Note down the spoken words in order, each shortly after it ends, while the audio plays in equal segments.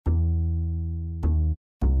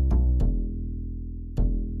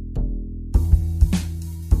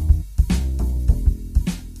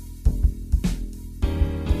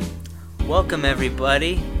Welcome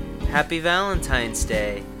everybody. Happy Valentine's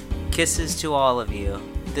Day. Kisses to all of you.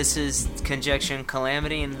 This is Conjecture and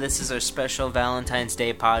Calamity, and this is our special Valentine's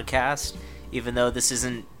Day podcast. Even though this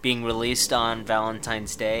isn't being released on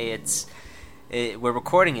Valentine's Day, we're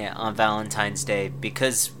recording it on Valentine's Day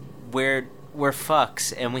because we're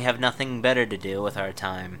fucks and we have nothing better to do with our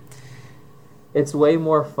time. It's way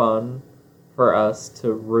more fun for us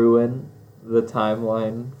to ruin the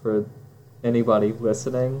timeline for anybody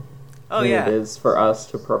listening than it is for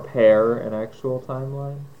us to prepare an actual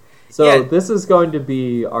timeline. So this is going to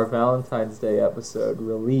be our Valentine's Day episode,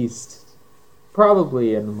 released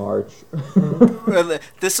probably in March.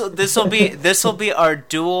 This will be our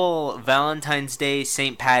dual Valentine's Day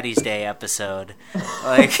St. Patty's Day episode.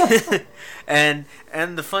 Like, and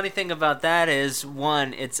the funny thing about that is,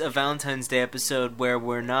 one, it's a Valentine's Day episode where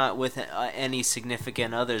we're not with any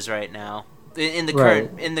significant others right now in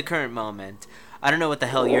the current moment. I don't know what the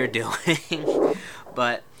hell you're doing,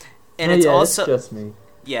 but it's just me.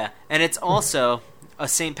 Yeah, and it's also a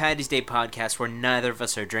St. Patty's Day podcast where neither of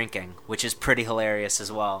us are drinking, which is pretty hilarious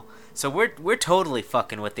as well. So we're totally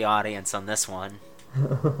fucking with the audience on this one.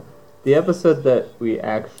 The episode that we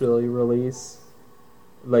actually release,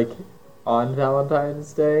 like on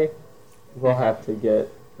Valentine's Day, we'll have to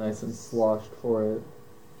get nice and sloshed for it.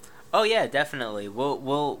 Oh yeah, definitely. We'll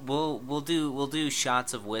do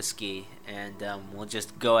shots of whiskey, and we'll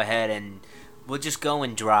just go ahead and we'll just go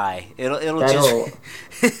and dry.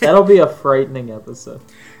 That'll be a frightening episode.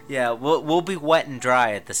 Yeah, we'll be wet and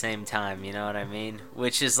dry at the same time. You know what I mean?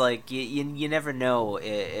 Which is like you never know.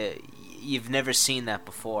 You've never seen that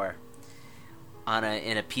before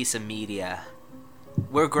in a piece of media.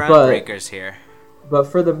 We're groundbreakers here. But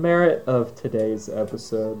for the merit of today's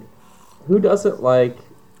episode, who doesn't like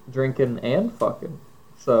drinking and fucking?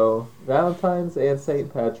 So Valentine's and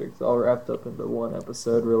St. Patrick's all wrapped up into one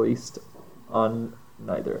episode, released on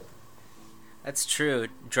neither. That's true.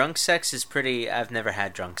 Drunk sex is pretty. I've never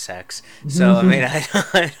had drunk sex, so I mean,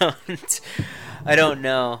 I don't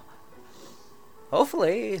know.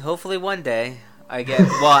 Hopefully one day I get.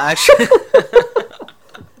 Well, actually,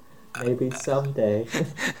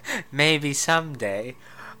 maybe someday.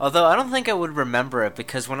 Although I don't think I would remember it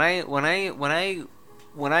because when I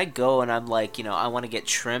go and I'm like, I want to get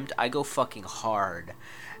trimmed, I go fucking hard.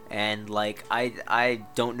 And, like, I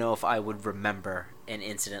don't know if I would remember an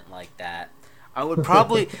incident like that. I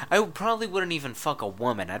probably wouldn't even fuck a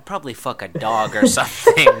woman. I'd probably fuck a dog or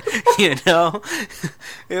something, It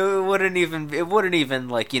wouldn't even,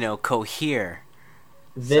 like, cohere.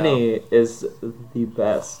 Vinny is the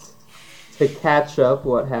best to catch up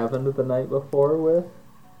what happened the night before with.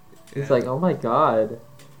 He's like, oh my god,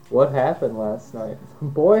 what happened last night?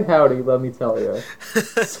 Boy, howdy, let me tell you.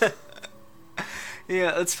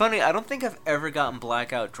 Yeah, it's funny. I don't think I've ever gotten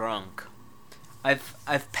blackout drunk.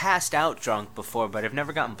 I've passed out drunk before, but I've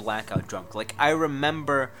never gotten blackout drunk. Like, I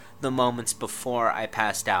remember the moments before I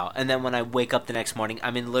passed out, and then when I wake up the next morning,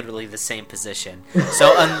 I'm in literally the same position.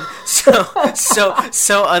 So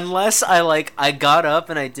unless I got up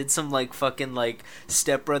and I did some like fucking like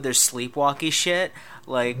Step Brothers sleepwalky shit,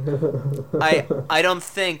 like I don't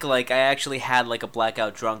think like I actually had like a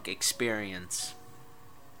blackout drunk experience.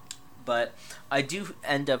 But I do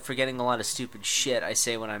end up forgetting a lot of stupid shit I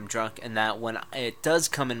say when I'm drunk, and that when it does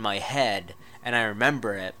come in my head and I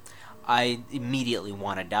remember it, I immediately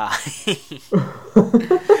want to die.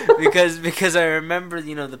 because I remember,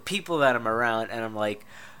 the people that I'm around, and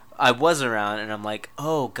I was around, and I'm like,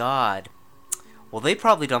 oh god, well, they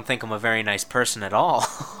probably don't think I'm a very nice person at all.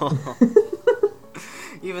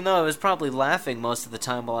 Even though I was probably laughing most of the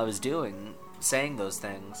time while I was saying those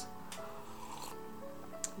things.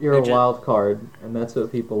 You're a wild card, and that's what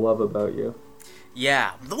people love about you.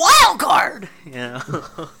 Yeah, the wild card!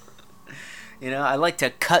 I like to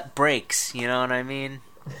cut brakes, you know what I mean?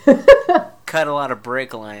 Cut a lot of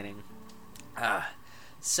brake lining.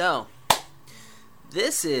 So,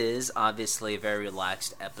 this is obviously a very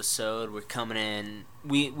relaxed episode. We're coming in,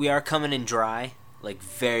 we are coming in dry, like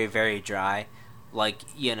very, very dry. Like,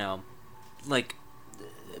 like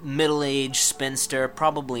middle-aged spinster,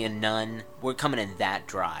 probably a nun. We're coming in that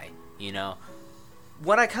dry,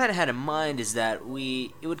 What I kind of had in mind is that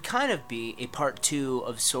it would kind of be a part 2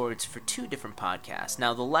 of sorts for 2 different podcasts.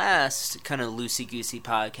 Now, the last kind of loosey-goosey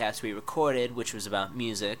podcast we recorded, which was about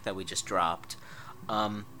music that we just dropped,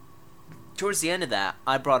 towards the end of that,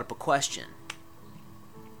 I brought up a question.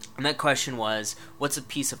 And that question was, what's a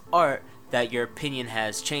piece of art that your opinion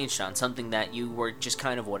has changed on? Something that you were just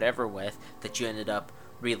kind of whatever with, that you ended up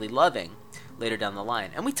really loving later down the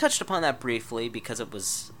line. And we touched upon that briefly because it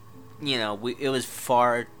was it was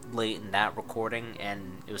far late in that recording,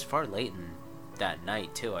 and it was far late in that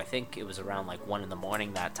night too. I think it was around like 1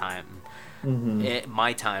 a.m. that time,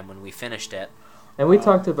 my time when we finished it. And we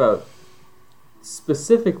talked about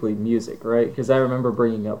specifically music, right? Because I remember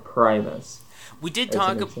bringing up Primus. We did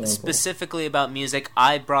talk specifically about music.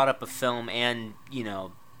 I brought up a film and,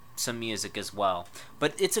 some music as well.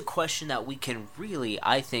 But it's a question that we can really,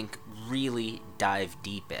 I think, really dive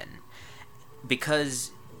deep in.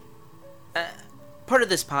 Because part of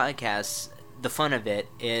this podcast, the fun of it,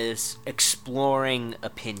 is exploring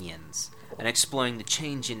opinions. And exploring the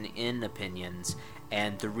change in opinions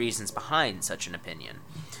and the reasons behind such an opinion.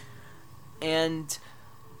 And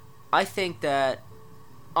I think that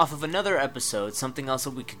off of another episode, something else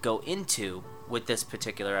that we could go into with this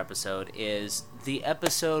particular episode is the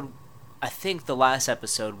episode, I think the last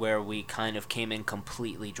episode where we kind of came in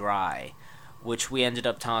completely dry, which we ended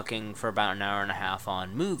up talking for about an hour and a half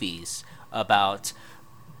on movies, about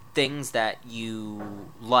things that you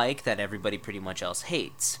like that everybody pretty much else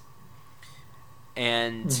hates.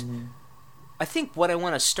 And I think what I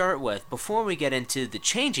want to start with, before we get into the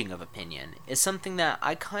changing of opinion, is something that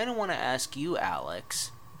I kind of want to ask you,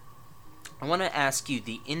 Alex. I want to ask you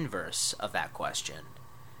the inverse of that question.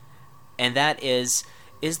 And that is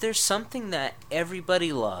there something that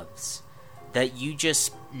everybody loves that you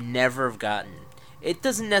just never have gotten? It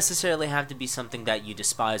doesn't necessarily have to be something that you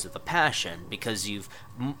despise with a passion, because you've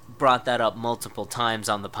brought that up multiple times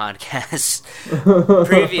on the podcast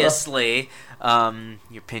previously. Your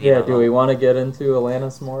opinion. Yeah, do we want to get into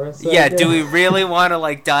Alanis Morissette? Yeah, do we really want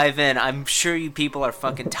to dive in? I'm sure you people are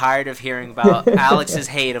fucking tired of hearing about Alex's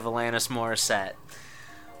hate of Alanis Morissette.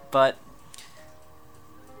 But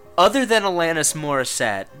other than Alanis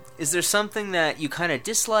Morissette, is there something that you kind of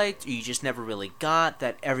disliked or you just never really got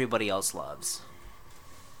that everybody else loves?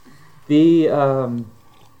 The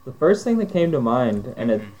first thing that came to mind,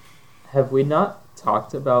 and have we not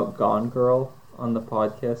talked about Gone Girl on the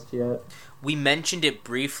podcast yet? We mentioned it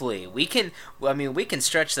briefly. We can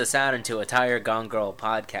stretch this out into a entire Gone Girl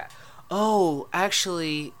podcast. Oh,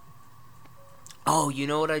 actually, you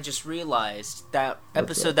know what I just realized? That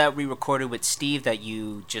episode that we recorded with Steve that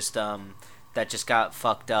you just that just got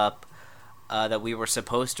fucked up, that we were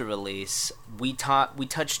supposed to release. We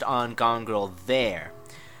touched on Gone Girl there,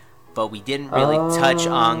 but we didn't really touch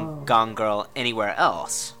on Gone Girl anywhere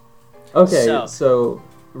else. Okay, so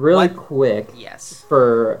really quick, yes,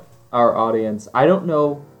 for our audience, I don't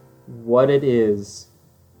know what it is,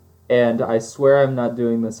 and I swear I'm not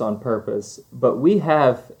doing this on purpose, but we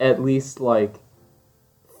have at least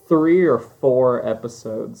 3 or 4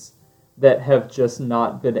 episodes that have just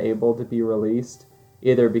not been able to be released,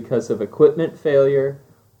 either because of equipment failure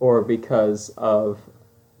or because of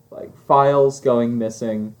files going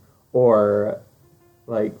missing, or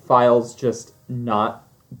files just not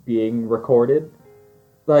being recorded.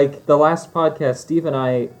 The last podcast, Steve and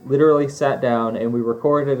I literally sat down and we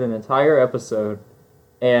recorded an entire episode,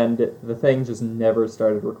 and the thing just never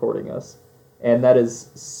started recording us. And that is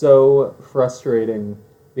so frustrating,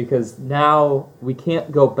 because now we can't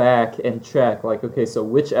go back and check, okay, so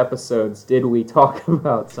which episodes did we talk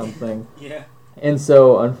about something? Yeah. And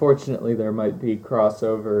so, unfortunately, there might be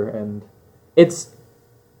crossover, and it's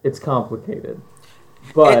complicated.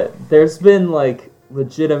 But there's been,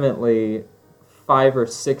 legitimately 5 or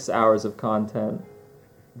 6 hours of content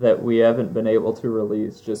that we haven't been able to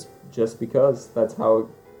release just because that's how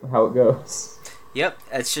it goes. Yep,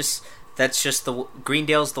 that's just the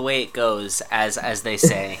Greendale's the way it goes, as they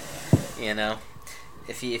say.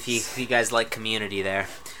 If you guys like Community there.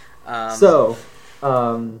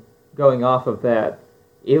 Going off of that,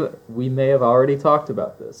 we may have already talked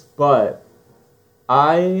about this, but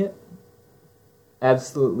I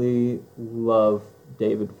absolutely love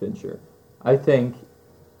David Fincher. I think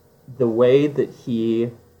the way that he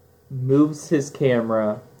moves his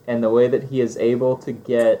camera and the way that he is able to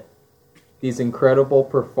get these incredible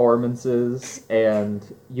performances,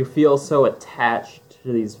 and you feel so attached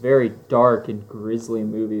to these very dark and grisly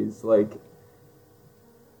movies.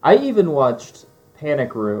 I even watched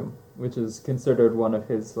Panic Room, which is considered one of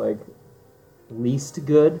his least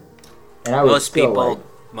good, and I was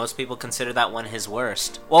most people consider that one his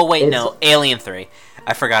worst. Well, wait, no, Alien 3.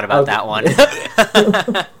 I forgot about that one.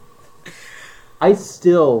 I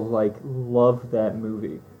still love that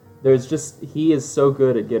movie. He is so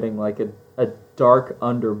good at getting a dark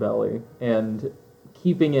underbelly and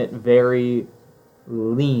keeping it very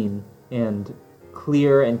lean and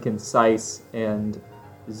clear and concise, and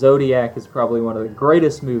Zodiac is probably one of the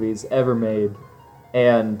greatest movies ever made.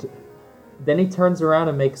 And then he turns around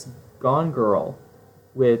and makes Gone Girl,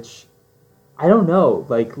 which I don't know,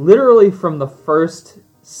 like, literally from the first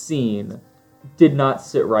scene did not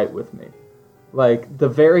sit right with me. Like, the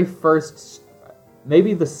very first,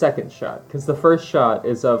 maybe the second shot, because the first shot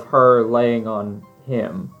is of her laying on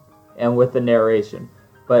him and with the narration.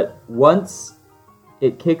 But once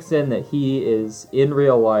it kicks in that he is in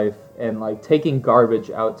real life and, like, taking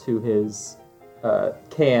garbage out to his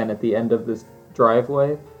can at the end of this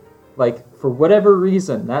driveway, like, for whatever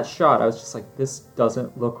reason, that shot, I was just like, this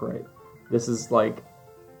doesn't look right. This is, like,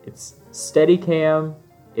 it's steady cam,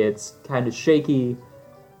 it's kind of shaky,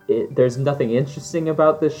 there's nothing interesting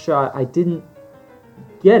about this shot. I didn't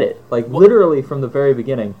get it, like, literally from the very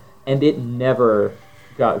beginning, and it never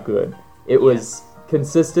got good. It was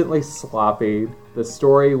consistently sloppy, the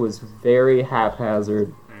story was very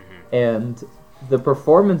haphazard, and the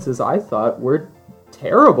performances, I thought, were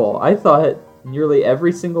terrible. I thought nearly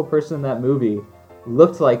every single person in that movie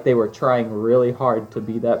looked like they were trying really hard to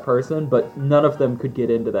be that person, but none of them could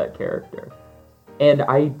get into that character. And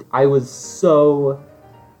I was so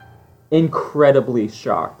incredibly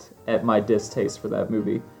shocked at my distaste for that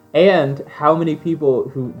movie. And how many people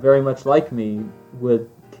who very much like me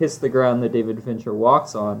would kiss the ground that David Fincher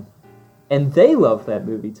walks on, and they love that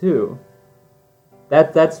movie too.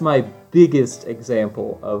 That's my biggest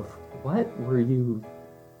example of why?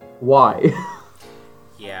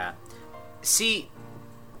 Yeah. See,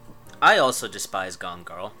 I also despise Gone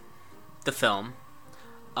Girl, the film.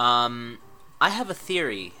 I have a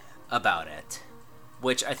theory about it,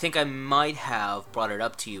 which I think I might have brought it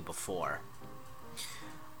up to you before.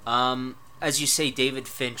 As you say, David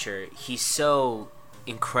Fincher, he's so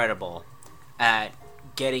incredible at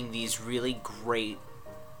getting these really great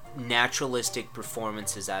naturalistic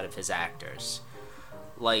performances out of his actors.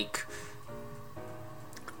 Like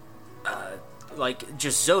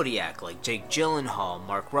just Zodiac, like Jake Gyllenhaal,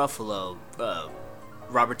 Mark Ruffalo,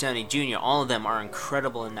 Robert Downey Jr., all of them are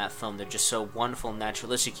incredible in that film. They're just so wonderful and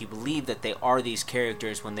naturalistic. You believe that they are these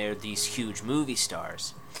characters when they're these huge movie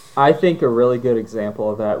stars. I think a really good example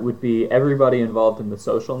of that would be everybody involved in The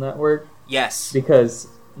Social Network. Yes. Because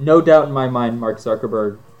no doubt in my mind, Mark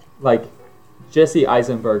Zuckerberg, like, Jesse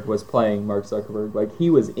Eisenberg was playing Mark Zuckerberg. Like, he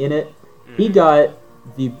was in it. He got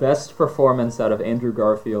the best performance out of Andrew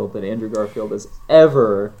Garfield that Andrew Garfield has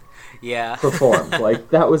ever performed. Like,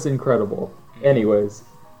 that was incredible. Anyways.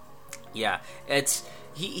 Yeah, it's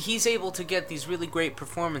he's able to get these really great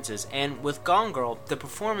performances, and with Gone Girl, the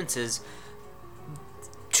performances,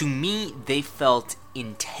 to me, they felt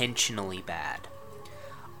intentionally bad.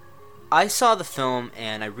 I saw the film,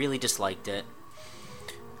 and I really disliked it.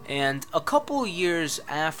 And a couple years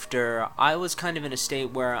after, I was kind of in a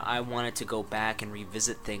state where I wanted to go back and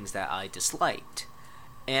revisit things that I disliked.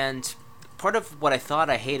 And part of what I thought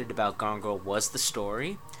I hated about Gone Girl was the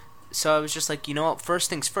story. So I was just like, you know what, first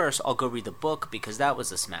things first, I'll go read the book, because that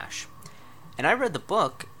was a smash. And I read the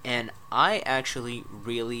book, and I actually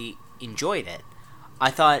really enjoyed it.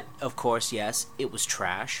 I thought, of course, yes, it was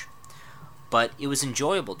trash, but it was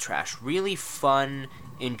enjoyable trash. Really fun,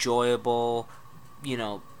 enjoyable,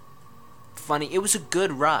 funny. It was a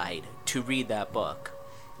good ride to read that book.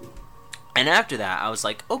 And after that, I was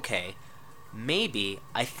like, okay, maybe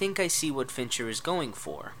I think I see what Fincher is going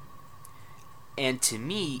for. And to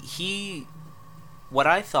me, what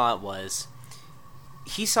I thought was,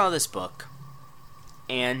 he saw this book,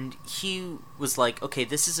 and he was like, okay,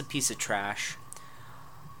 this is a piece of trash.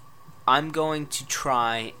 I'm going to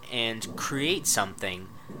try and create something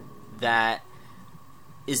that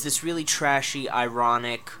is this really trashy,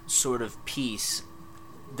 ironic sort of piece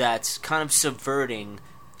that's kind of subverting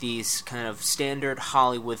these kind of standard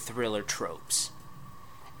Hollywood thriller tropes.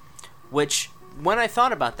 Which, when I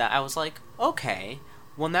thought about that, I was like, okay,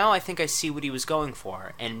 well now I think I see what he was going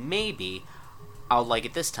for, and maybe I'll like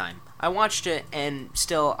it this time. I watched it, and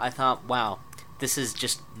still I thought, wow, this is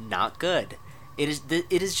just not good. It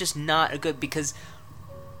is just not a good, because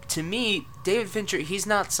to me, David Fincher, he's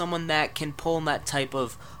not someone that can pull that type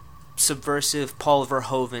of subversive Paul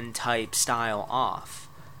Verhoeven type style off,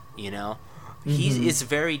 It's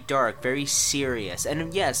very dark, very serious,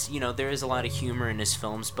 and yes, there is a lot of humor in his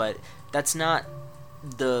films, but that's not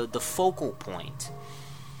the focal point,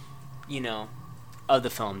 of the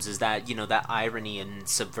films, is that, that irony and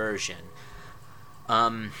subversion.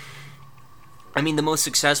 The most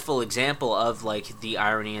successful example of, the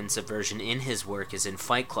irony and subversion in his work is in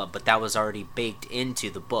Fight Club, but that was already baked into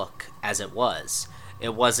the book as it was.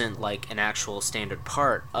 It wasn't, an actual standard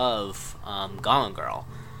part of Gone Girl.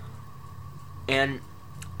 And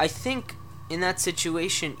I think in that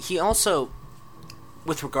situation, he also,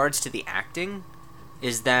 with regards to the acting,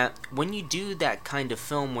 is that when you do that kind of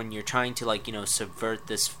film, when you're trying to, like, subvert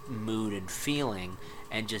this mood and feeling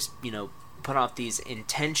and just, put off these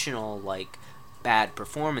intentional, like, bad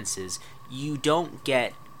performances, you don't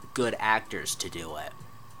get good actors to do it.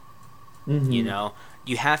 Mm-hmm.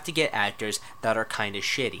 You have to get actors that are kind of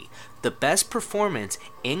shitty. The best performance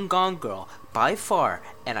in Gone Girl, by far,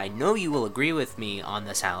 and I know you will agree with me on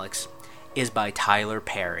this, Alex, is by Tyler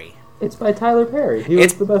Perry. It's by Tyler Perry. He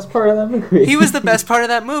was the best part of that movie. He was the best part of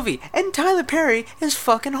that movie. And Tyler Perry is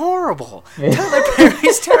fucking horrible. Tyler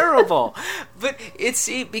Perry's terrible. But it's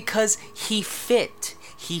because he fit.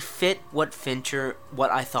 He fit what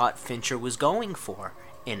I thought Fincher was going for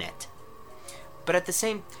in it. But at the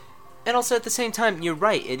same time, you're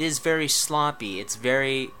right. It is very sloppy. It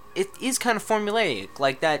is kind of formulaic.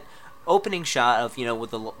 Like that opening shot of, with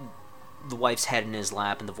the wife's head in his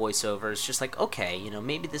lap and the voiceover is just like, okay,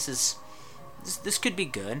 maybe this could be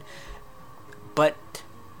good. But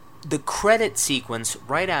the credit sequence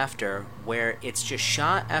right after, where it's just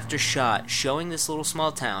shot after shot showing this little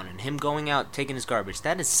small town and him going out taking his garbage,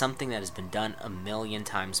 that is something that has been done a million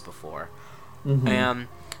times before. Mm-hmm.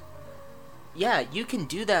 Yeah, you can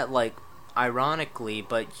do that, like, ironically,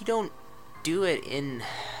 but you don't do it in,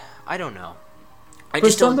 I don't know.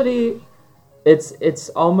 It's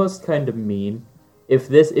almost kind of mean.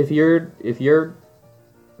 If you're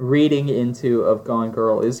reading into of Gone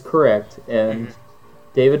Girl is correct, and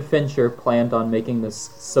David Fincher planned on making this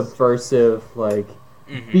subversive, like,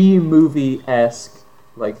 B-movie-esque,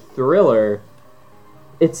 like, thriller,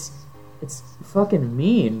 it's fucking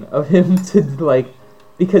mean of him to, like,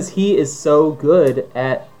 because he is so good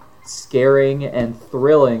at scaring and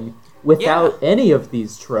thrilling without any of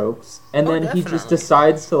these tropes, and then definitely. He just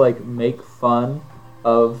decides to, like, make fun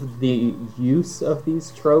of the use of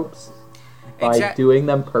these tropes by doing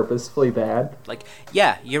them purposefully bad. Like,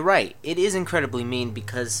 yeah, you're right. It is incredibly mean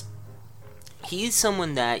because he's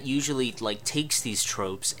someone that usually, like, takes these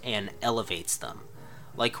tropes and elevates them.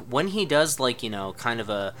 Like, when he does, like, kind of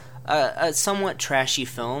a somewhat trashy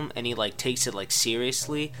film, and he, like, takes it, like,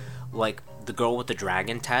 seriously, like The Girl with the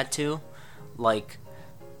Dragon Tattoo, like,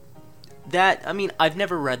 that, I mean, I've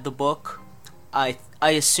never read the book. I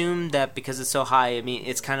assume that because it's so high, I mean,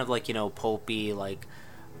 it's kind of like, pulpy, like,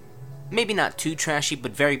 maybe not too trashy,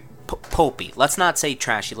 but very pulpy. Let's not say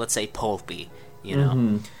trashy, let's say pulpy,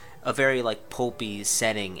 A very, like, pulpy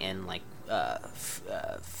setting and, like,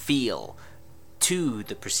 feel to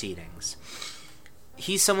the proceedings.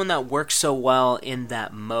 He's someone that works so well in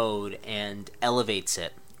that mode and elevates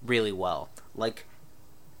it really well. Like,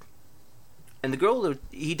 and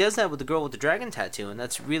he does that with The Girl with the Dragon Tattoo, and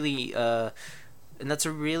that's really, a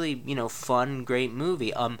really, fun, great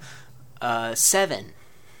movie. Seven,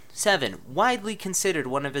 widely considered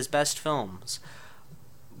one of his best films.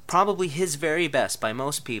 Probably his very best by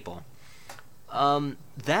most people.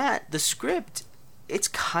 The script, it's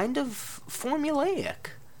kind of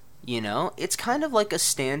formulaic, It's kind of like a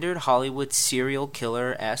standard Hollywood serial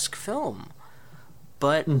killer-esque film.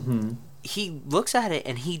 But he looks at it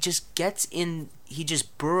and he just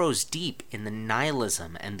burrows deep in the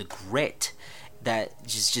nihilism and the grit that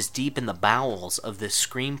is just deep in the bowels of this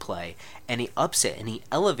screenplay, and he ups it and he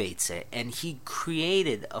elevates it, and he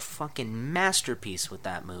created a fucking masterpiece with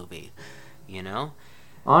that movie,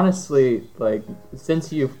 Honestly, like,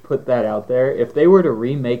 since you've put that out there, if they were to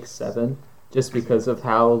remake Seven, just because of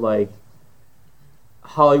how, like,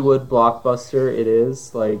 Hollywood blockbuster it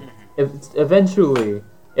is, like,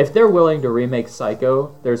 if they're willing to remake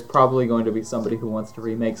Psycho, there's probably going to be somebody who wants to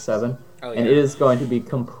remake Seven. Oh, yeah. And it is going to be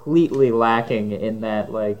completely lacking in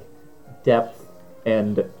that, like, depth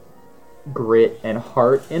and grit and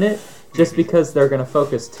heart in it, just because they're going to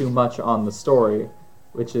focus too much on the story,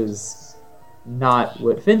 which is not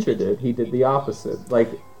what Fincher did. He did the opposite.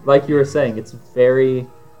 Like you were saying, it's very...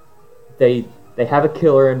 They have a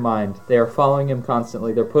killer in mind. They are following him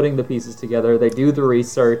constantly. They're putting the pieces together. They do the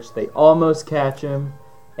research. They almost catch him.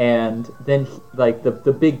 And then, like, the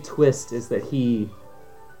big twist is that he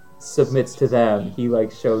submits to them. He,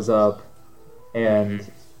 like, shows up,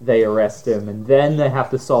 and they arrest him. And then they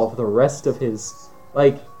have to solve the rest of his,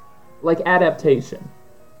 like adaptation.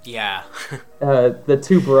 Yeah. The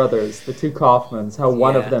two brothers, the two Kaufmans, how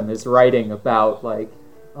one of them is writing about, like,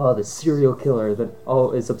 the serial killer that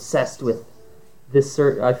is obsessed with this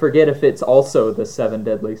I forget if it's also the 7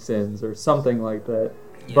 Deadly Sins or something like that.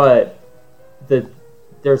 Yeah. But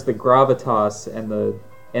there's the gravitas and the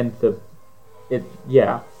the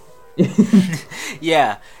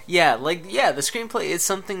screenplay is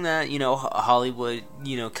something that, Hollywood,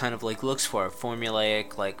 kind of, like, looks for a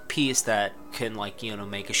formulaic, like, piece that can, like,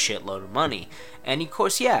 make a shitload of money. And of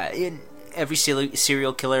course, every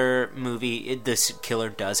serial killer movie, this killer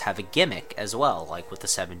does have a gimmick as well, like with the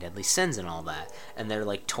 7 deadly sins and all that, and they're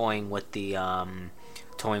like toying with the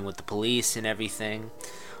police and everything.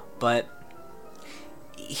 But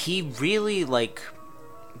he really, like,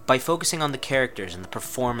 by focusing on the characters and the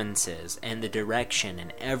performances and the direction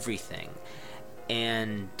and everything,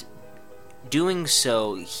 and doing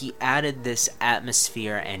so, he added this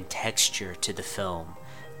atmosphere and texture to the film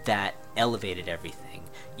that elevated everything.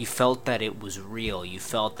 You felt that it was real. You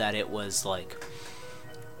felt that it was like,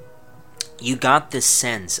 you got this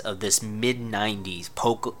sense of this mid-90s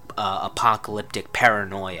apocalyptic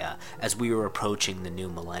paranoia as we were approaching the new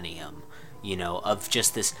millennium, you know, of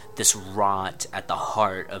just this rot at the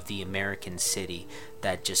heart of the American city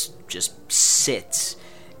that just sits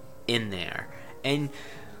in there. And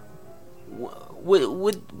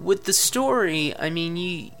with the story, I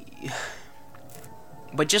mean,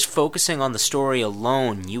 by just focusing on the story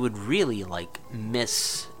alone, you would really, like,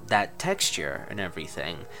 miss that texture and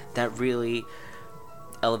everything that really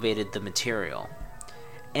elevated the material.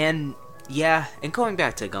 And yeah, and going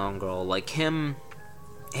back to Gone Girl, like him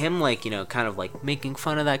like, you know, kind of like making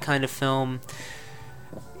fun of that kind of film,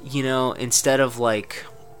 you know, instead of like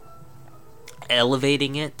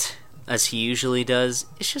elevating it as he usually does,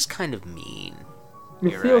 it's just kind of mean.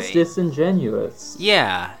 It feels disingenuous.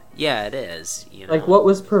 Yeah, it is. You know? Like, what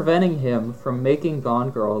was preventing him from making Gone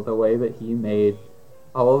Girl the way that he made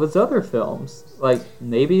all of his other films? Like,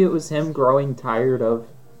 maybe it was him growing tired of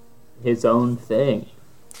his own thing.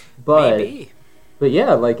 But, maybe. But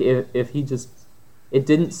yeah, like, if he just... It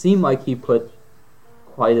didn't seem like he put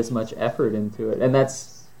quite as much effort into it. And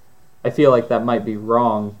that's... I feel like that might be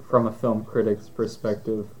wrong from a film critic's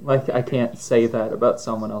perspective. Like, I can't say that about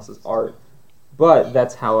someone else's art. But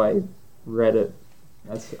that's how I read it.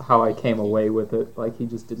 That's how I came away with it. Like, he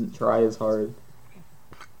just didn't try as hard.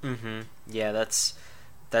 Mm-hmm. Yeah, that's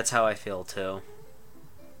how I feel, too.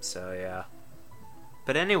 So, yeah.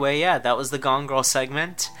 But anyway, yeah, that was the Gone Girl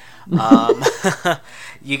segment.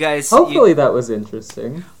 You guys... Hopefully that was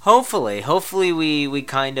interesting. Hopefully we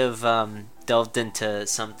kind of delved into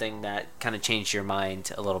something that kind of changed your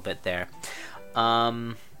mind a little bit there.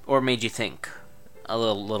 Or made you think a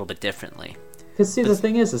little bit differently. Because, see, the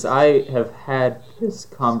thing is I have had this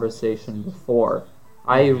conversation before.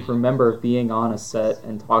 I remember being on a set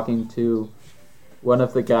and talking to one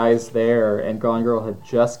of the guys there, and Gone Girl had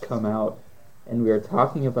just come out, and we were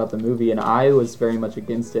talking about the movie, and I was very much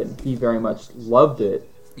against it, and he very much loved it.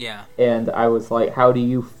 Yeah. And I was like, how do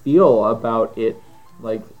you feel about it,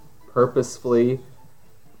 like, purposefully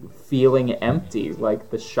feeling empty?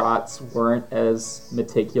 Like, the shots weren't as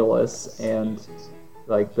meticulous, and...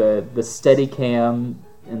 like the steady cam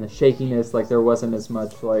and the shakiness, like there wasn't as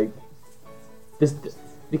much like this,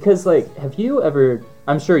 because like, have you ever,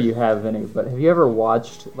 I'm sure you have, Vinny, but have you ever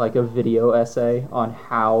watched like a video essay on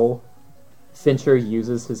how Fincher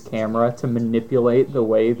uses his camera to manipulate the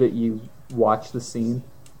way that you watch the scene?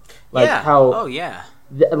 Like, yeah. How, oh yeah.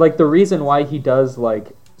 Like the reason why he does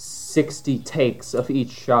like 60 takes of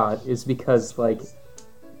each shot is because like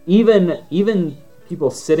even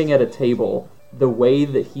people sitting at a table, the way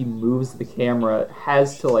that he moves the camera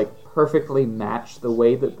has to like perfectly match the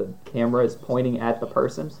way that the camera is pointing at the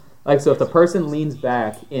person. Like, so if the person leans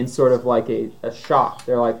back in sort of like a shock,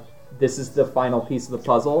 they're like, this is the final piece of the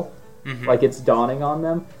puzzle, like it's dawning on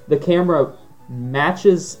them, the camera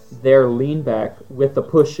matches their lean back with the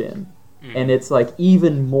push in, and it's like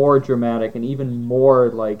even more dramatic and even more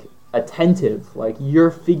like attentive, like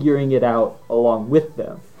you're figuring it out along with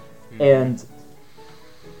them. And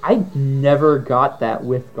I never got that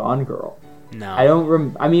with Gone Girl. No. I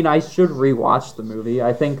don't I mean, I should rewatch the movie.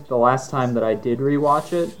 I think the last time that I did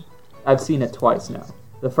rewatch it, I've seen it twice now.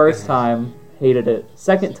 The first time, hated it.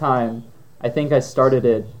 Second time, I think I started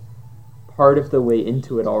it part of the way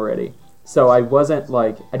into it already. So I wasn't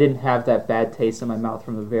like, I didn't have that bad taste in my mouth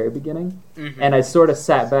from the very beginning. And I sort of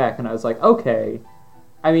sat back and I was like, okay,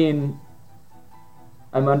 I mean,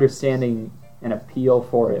 I'm understanding an appeal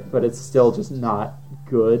for it, but it's still just not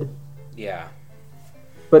good. Yeah.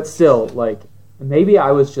 But still, like, maybe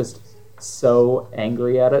I was just so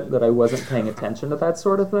angry at it that I wasn't paying attention to that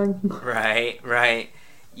sort of thing. Right.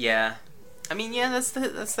 Yeah. I mean, yeah, that's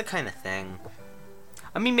the kind of thing.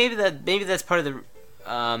 I mean, maybe that's part of the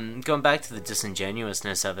going back to the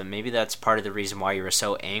disingenuousness of it. Maybe that's part of the reason why you were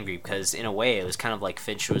so angry, because in a way it was kind of like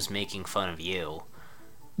Fincher was making fun of you.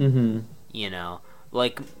 You know,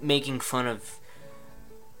 like making fun of,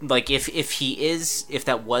 like, if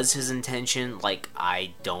that was his intention, like,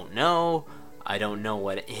 I don't know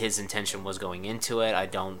what his intention was going into it. I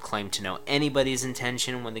don't claim to know anybody's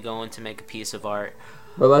intention when they go in to make a piece of art.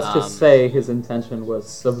 But let's just say his intention was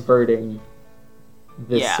subverting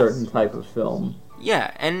this certain type of film.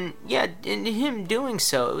 Yeah, and in him doing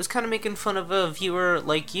so, it was kind of making fun of a viewer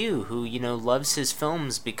like you, who, you know, loves his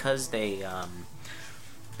films because they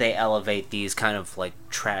elevate these kind of, like,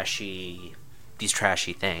 trashy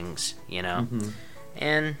things, you know? Mm-hmm.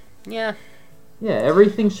 And, yeah. Yeah,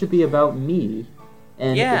 everything should be about me,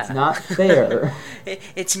 and it's not fair.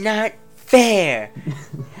 It's not fair.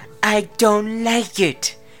 I don't like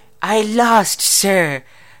it. I lost, sir.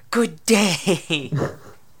 Good day.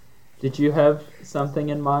 Did you have something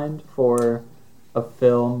in mind for a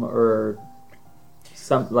film or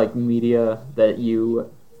some like media that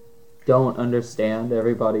you don't understand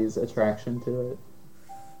everybody's attraction to it?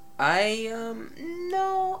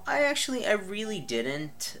 No, I really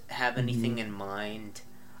didn't have anything in mind.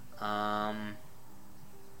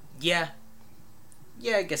 Yeah,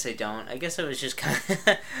 I guess I don't. I guess I was just kind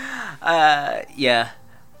of, yeah.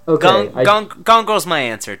 Okay, Gone Girl's my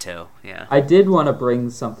answer too. Yeah. I did want to bring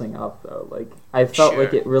something up though. Like I felt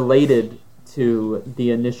like it related to the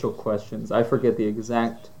initial questions. I forget the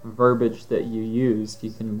exact verbiage that you used. You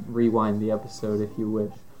can rewind the episode if you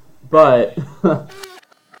wish. But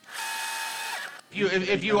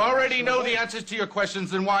if you already know the answers to your questions,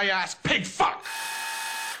 then why ask? Pig fuck.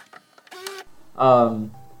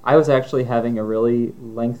 I was actually having a really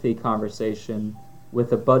lengthy conversation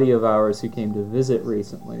with a buddy of ours who came to visit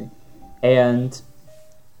recently, and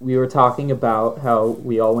we were talking about how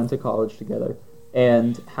we all went to college together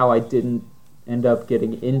and how I didn't end up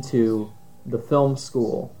getting into the film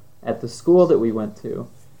school at the school that we went to.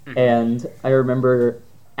 And I remember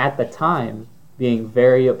at the time being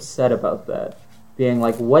very upset about that, being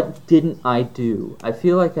like, what didn't I do? I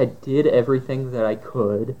feel like I did everything that I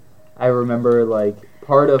could. I remember, like,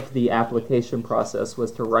 part of the application process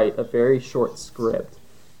was to write a very short script.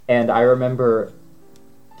 And I remember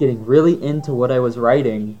getting really into what I was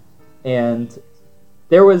writing, and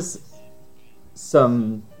there was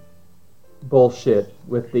some bullshit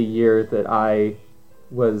with the year that I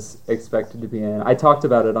was expected to be in. I talked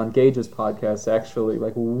about it on Gage's podcast, actually,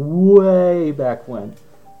 like, way back when.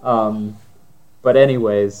 But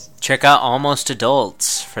anyways, check out Almost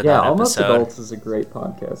Adults for that episode. Yeah, Almost Adults is a great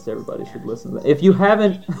podcast. Everybody should listen to that. If you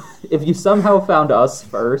haven't, if you somehow found us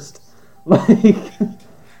first, like,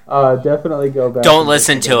 definitely go back. Don't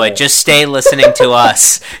listen to it. Just stay listening to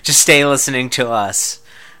us. Just stay listening to us.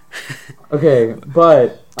 Okay,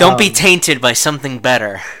 but don't be tainted by something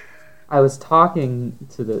better. I was talking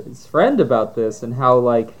to his friend about this and how,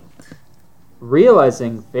 like,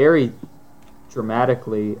 realizing very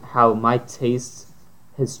dramatically how my taste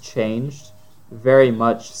has changed very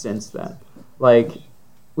much since then. Like,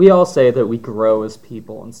 we all say that we grow as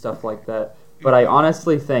people and stuff like that, but I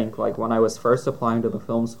honestly think, like, when I was first applying to the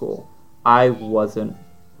film school, I wasn't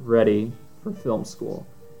ready for film school,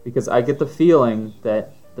 because I get the feeling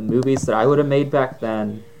that the movies that I would have made back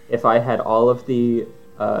then, if I had all of the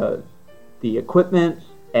equipment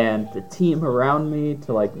and the team around me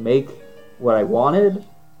to, like, make what I wanted,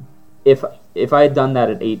 if I had done that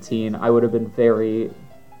at 18, I would have been very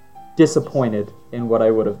disappointed in what I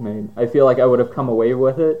would have made. I feel like I would have come away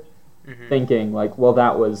with it thinking, like, well,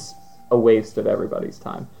 that was a waste of everybody's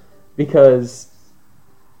time. Because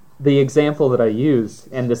the example that I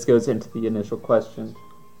used, and this goes into the initial question,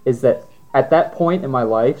 is that at that point in my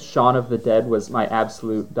life, Shaun of the Dead was my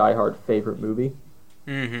absolute diehard favorite movie.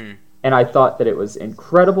 Mm-hmm. And I thought that it was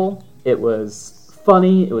incredible. It was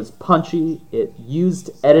funny, it was punchy, it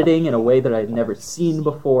used editing in a way that I'd never seen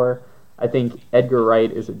before. I think Edgar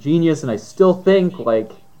Wright is a genius, and I still think,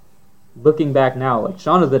 like, looking back now, like,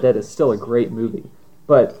 Shaun of the Dead is still a great movie.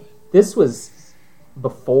 But this was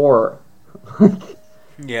before, like...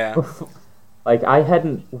 Yeah. Before, like, I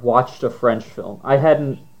hadn't watched a French film. I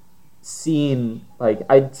hadn't seen, like,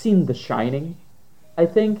 I'd seen The Shining, I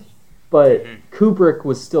think, but Kubrick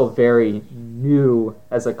was still very new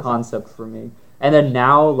as a concept for me. And then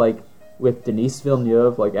now, like, with Denis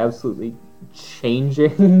Villeneuve, like, absolutely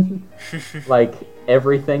changing, like,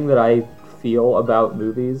 everything that I feel about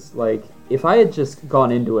movies, like, if I had just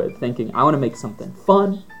gone into it thinking, I want to make something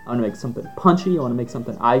fun, I want to make something punchy, I want to make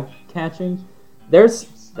something eye-catching,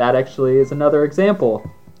 that actually is another example.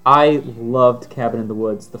 I loved Cabin in the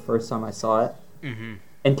Woods the first time I saw it. Mm-hmm.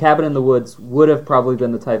 And Cabin in the Woods would have probably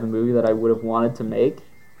been the type of movie that I would have wanted to make.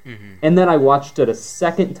 Mm-hmm. And then I watched it a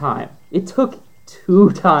second time. It took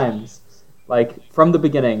 2 times. Like, from the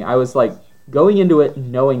beginning, I was, like, going into it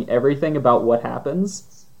knowing everything about what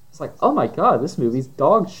happens. It's like, oh my god, this movie's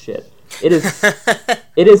dog shit. It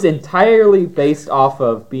is entirely based off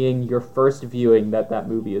of being your first viewing that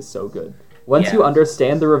movie is so good. Once you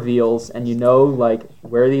understand the reveals and you know like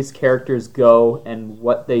where these characters go and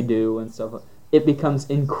what they do and stuff, it becomes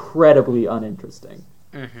incredibly uninteresting.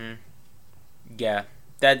 Mm-hmm. Yeah.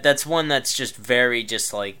 That's one that's just very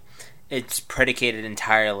just like it's predicated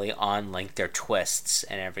entirely on like their twists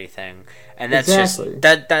and everything. And that's exactly.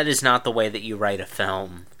 just that is not the way that you write a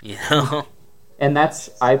film, you know? And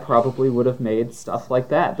I probably would have made stuff like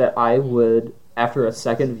that I would, after a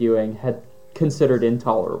second viewing, had considered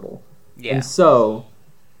intolerable. Yeah. And so,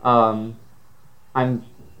 I'm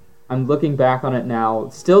looking back on it now,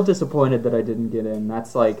 still disappointed that I didn't get in.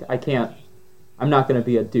 That's like, I'm not going to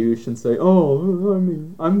be a douche and say, oh, I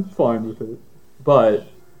mean, I'm fine with it. But,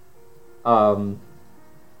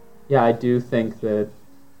 yeah, I do think that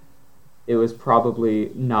it was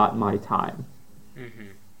probably not my time. Mm-hmm.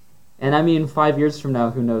 And I mean, 5 years from now,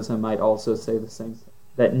 who knows, I might also say the same thing.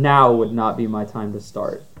 That now would not be my time to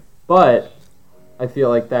start. But I feel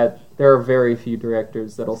like that there are very few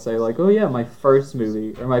directors that'll say like, oh yeah, my first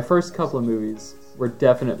movie, or my first couple of movies were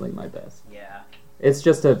definitely my best. Yeah. It's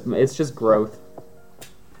just growth.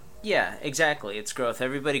 Yeah, exactly. It's growth.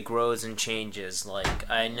 Everybody grows and changes. Like,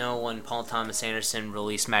 I know when Paul Thomas Anderson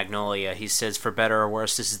released Magnolia, he says, for better or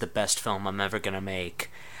worse, this is the best film I'm ever going to make.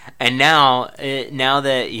 And now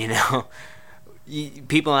that, you know,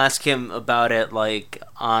 people ask him about it, like,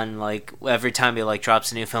 on, like, every time he, like,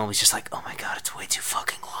 drops a new film, he's just like, oh my god, it's way too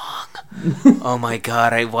fucking long. Oh my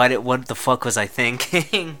god, what the fuck was I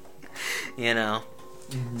thinking? You know?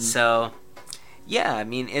 Mm-hmm. So, yeah, I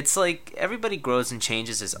mean, it's like, everybody grows and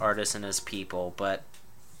changes as artists and as people, but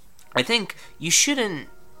I think you shouldn't,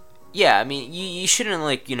 yeah, I mean, you shouldn't,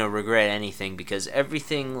 like, you know, regret anything, because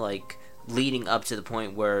everything, like, leading up to the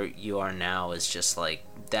point where you are now is just like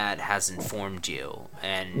that has informed you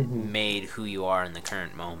and made who you are in the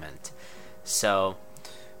current moment. So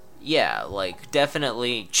yeah, like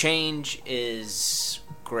definitely change is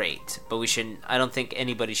great, but I don't think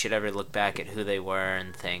anybody should ever look back at who they were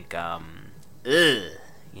and think ugh,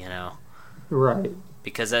 you know, right,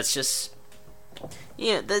 because that's just,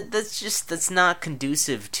 yeah, that's not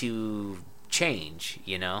conducive to change,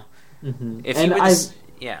 you know. If and you were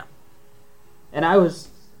yeah. And I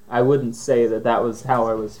wouldn't say that was how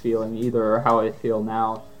I was feeling either, or how I feel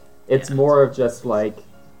now. It's more of just like,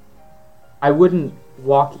 I wouldn't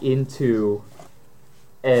walk into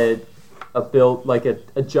a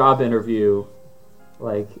job interview,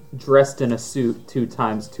 like, dressed in a suit 2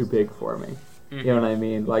 times too big for me. Mm-hmm. You know what I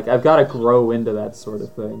mean? Like, I've got to grow into that sort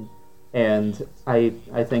of thing. And I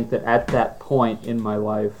think that at that point in my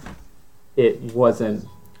life, it wasn't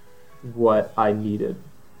what I needed.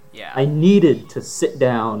 Yeah. I needed to sit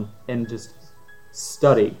down and just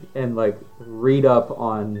study and like read up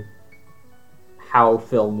on how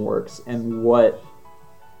film works and what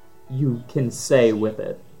you can say with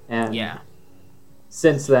it. And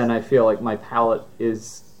since then, I feel like my palette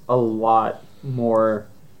is a lot more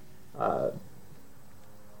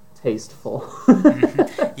tasteful.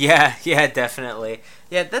 Yeah, definitely.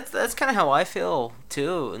 Yeah, that's kind of how I feel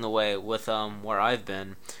too, in the way with where I've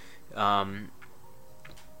been.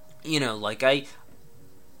 You know, like I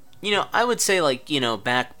would say, like, you know,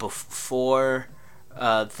 back before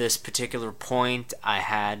this particular point, I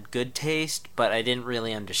had good taste, but I didn't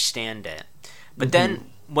really understand it. But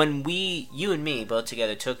then when you and me both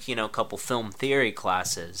together took, you know, a couple film theory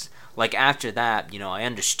classes, like after that, you know, I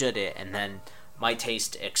understood it, and then my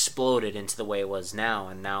taste exploded into the way it was now,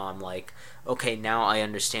 and now I'm like, okay, now I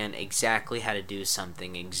understand exactly how to do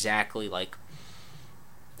something, exactly like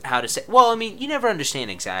how to say. Well, I mean, you never understand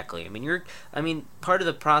exactly. I mean, part of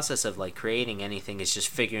the process of like creating anything is just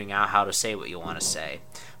figuring out how to say what you want to say.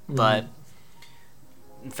 But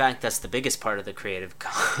in fact, that's the biggest part of the creative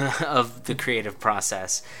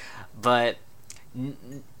process. But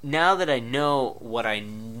now that I know what I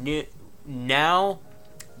knew, now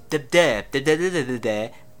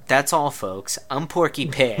that's all, folks. I'm Porky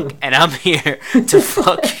Pig, and I'm here to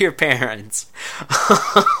fuck your parents.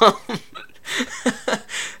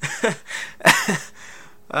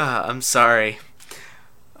 I'm sorry.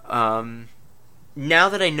 Now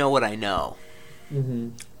that I know what I know,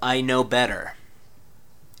 I know better,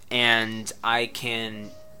 and I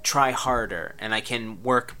can try harder, and I can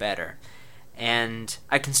work better, and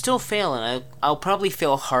I can still fail, and I'll probably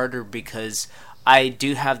fail harder because I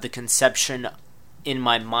do have the conception in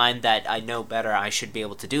my mind that I know better, I should be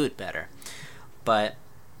able to do it better. But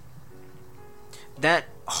that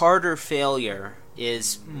harder failure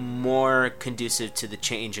is more conducive to the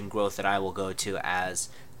change and growth that I will go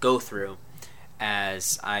through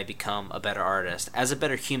as I become a better artist, as a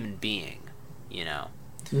better human being, you know.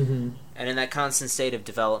 And in that constant state of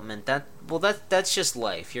development, well, that's just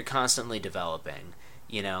life. You're constantly developing,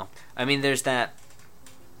 you know? I mean, there's that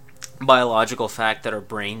biological fact that our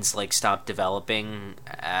brains, like, stop developing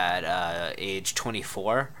at age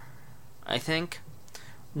 24, I think.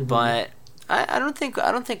 Mm-hmm. But I don't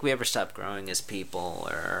think we ever stop growing as people,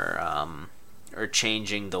 or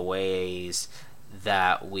changing the ways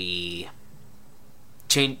that we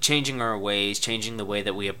changing our ways, changing the way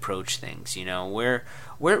that we approach things. You know,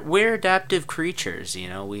 we're adaptive creatures. You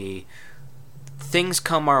know, things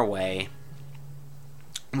come our way.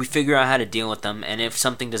 We figure out how to deal with them, and if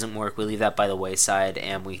something doesn't work, we leave that by the wayside,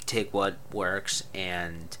 and we take what works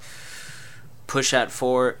and push that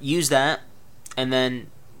forward, use that, and then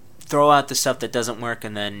throw out the stuff that doesn't work,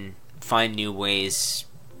 and then find new ways,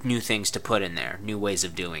 new things to put in there, new ways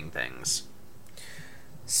of doing things.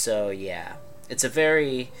 So, yeah.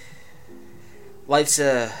 Life's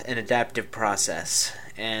an adaptive process,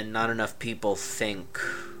 and not enough people think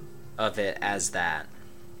of it as that.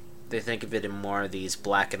 They think of it in more of these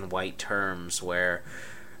black and white terms where,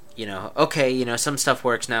 you know, okay, you know, some stuff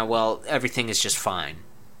works now, well, everything is just fine.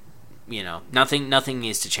 You know, nothing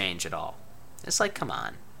needs to change at all. It's like, come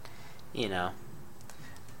on. You know.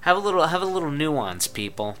 Have a little nuance,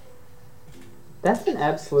 people. That's an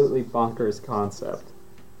absolutely bonkers concept.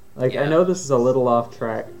 Like, yeah. I know this is a little off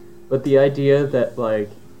track, but the idea that, like,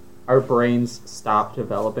 our brains stop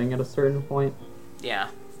developing at a certain point. Yeah.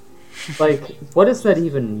 Like, what does that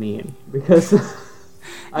even mean? Because,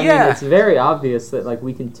 I mean, it's very obvious that, like,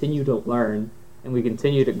 we continue to learn and we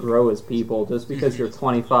continue to grow as people. Just because you're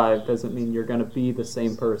 25 doesn't mean you're going to be the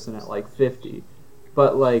same person at, like, 50.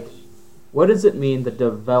 But, like, what does it mean the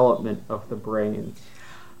development of the brain,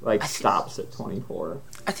 like, stops at 24?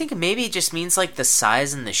 I think maybe it just means, like, the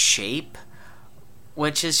size and the shape,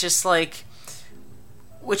 which is just, like...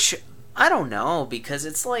 Which, I don't know, because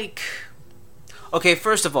it's, like... Okay,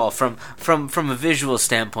 first of all, from a visual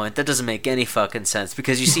standpoint, that doesn't make any fucking sense,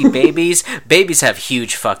 because you see babies have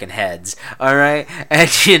huge fucking heads, alright?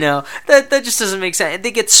 And, you know, that just doesn't make sense.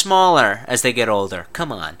 They get smaller as they get older.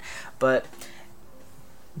 Come on. But,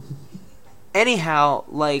 anyhow,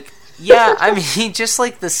 like, yeah, I mean, just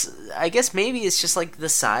like this, I guess maybe it's just like the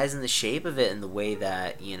size and the shape of it and the way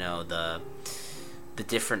that, you know, the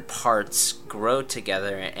different parts grow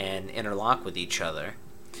together and interlock with each other.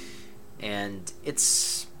 And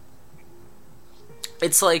it's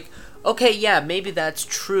like, okay, yeah, maybe that's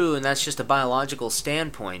true, and that's just a biological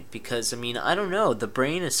standpoint, because, I mean, I don't know, the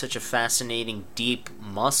brain is such a fascinating, deep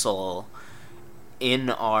muscle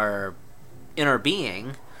in our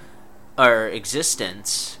being, our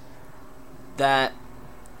existence, that,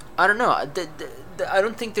 I don't know, I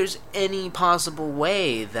don't think there's any possible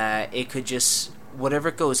way that it could just,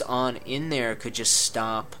 whatever goes on in there could just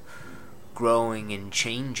stop growing and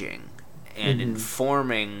changing. And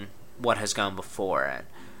informing what has gone before it.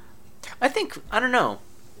 I think, I don't know,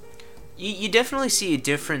 you definitely see a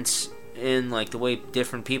difference in, like, the way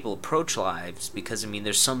different people approach lives, because, I mean,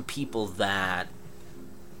 there's some people that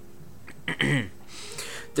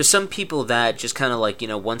just kind of, like, you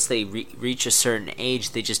know, once they reach a certain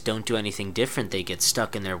age, they just don't do anything different, they get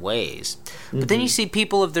stuck in their ways. But then you see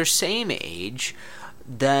people of their same age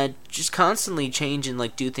that just constantly change and,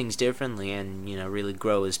 like, do things differently and, you know, really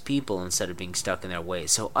grow as people instead of being stuck in their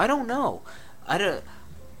ways. So I don't know. The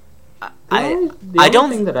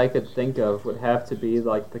only thing that I could think of would have to be,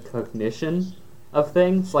 like, the cognition of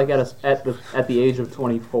things, like at the age of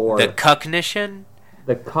 24. The cognition.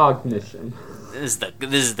 The cognition. This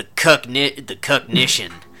is the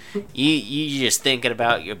cognition. You just thinking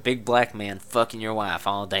about your big black man fucking your wife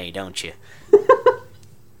all day, don't you?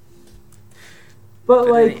 But,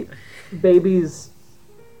 like, babies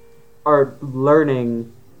are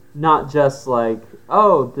learning not just, like,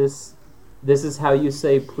 oh, this is how you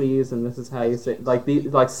say please and this is how you say, like,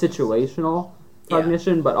 situational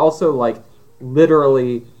cognition, but also, like,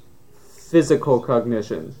 literally physical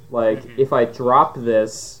cognition. Like, if I drop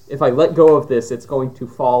this, if I let go of this, it's going to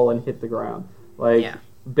fall and hit the ground. Like,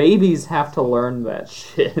 babies have to learn that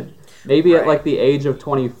shit. Maybe at, like, the age of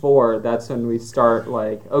 24, that's when we start,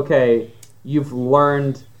 like, okay, you've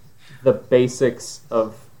learned the basics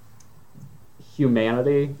of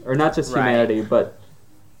humanity, or not just humanity, but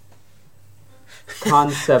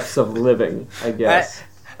concepts of living, I guess.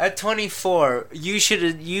 At 24,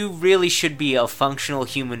 you really should be a functional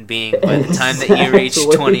human being by the time that you reach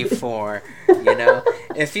 24. You know,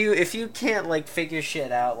 if you can't, like, figure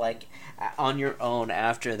shit out, like, on your own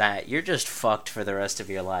after that, you're just fucked for the rest of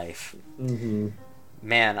your life. Mm-hmm.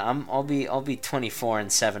 Man, I'll be 24 in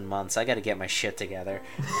 7 months. I got to get my shit together.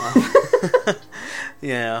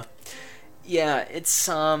 Yeah, it's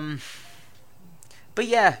But But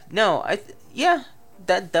yeah, no,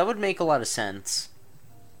 that would make a lot of sense.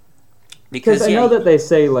 Because I know that they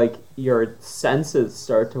say, like, your senses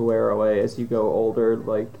start to wear away as you go older,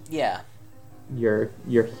 like... Yeah.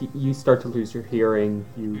 You start to lose your hearing,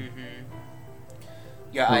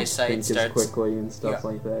 your eyesight starts... quickly and stuff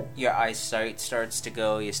like that. Your eyesight starts to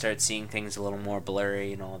go, you start seeing things a little more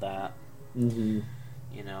blurry and all that. Mm-hmm.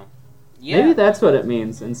 You know? Yeah. Maybe that's what it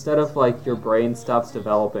means. Instead of, like, your brain stops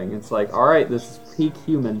developing, it's like, alright, this is peak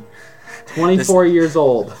human. 24 years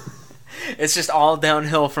old. It's just all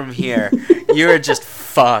downhill from here. You're just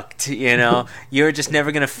fucked, you know? You're just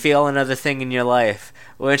never going to feel another thing in your life.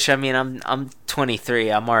 Which, I mean, I'm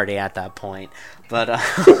 23. I'm already at that point. But,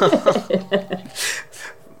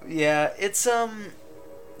 yeah, it's,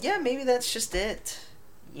 yeah, maybe that's just it.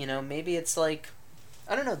 You know, maybe it's like...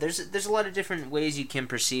 I don't know. There's a lot of different ways you can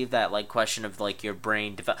perceive that, like, question of, like, your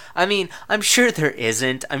brain I mean, I'm sure there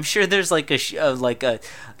isn't. I'm sure there's like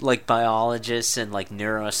like biologists and like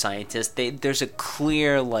neuroscientists. There's a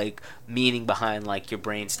clear like meaning behind like your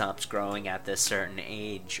brain stops growing at this certain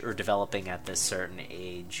age or developing at this certain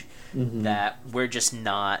age that we're just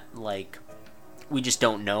not like. We just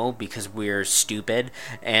don't know because we're stupid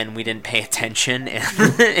and we didn't pay attention in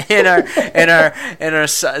our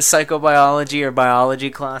psychobiology or biology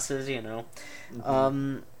classes, you know.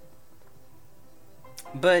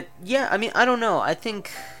 But yeah, I mean, I don't know. I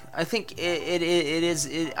think it is.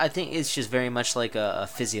 I think it's just very much like a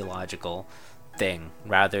physiological thing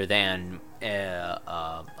rather than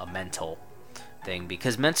a mental thing,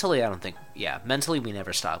 because mentally mentally we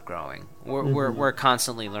never stop growing. We're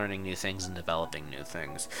constantly learning new things and developing new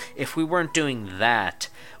things. If we weren't doing that,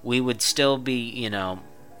 we would still be, you know,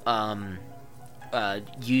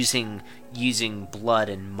 using blood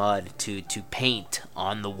and mud to paint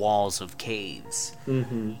on the walls of caves.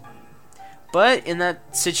 But in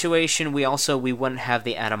that situation, we wouldn't have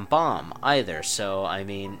the atom bomb either. So I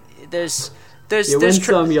mean, there's win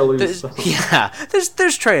some, you lose some. Yeah,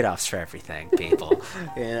 there's trade-offs for everything, people.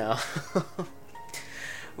 You know,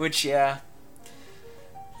 which yeah.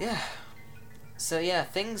 So yeah,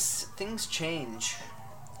 things change.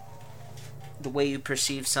 The way you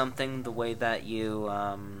perceive something, the way that you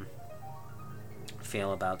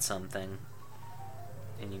feel about something,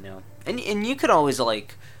 and you know, and you could always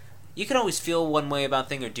feel one way about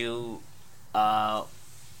thing or do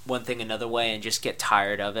one thing another way and just get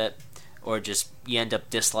tired of it. Or just you end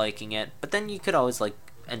up disliking it, but then you could always like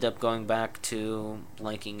end up going back to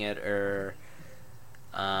liking it or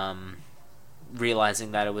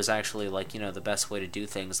realizing that it was actually like, you know, the best way to do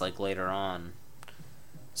things like later on.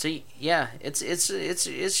 So yeah, it's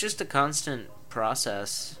just a constant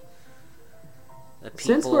process that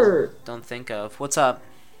people don't think of. What's up?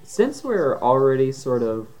 Since we're already sort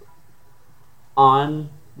of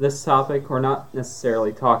on this topic, or not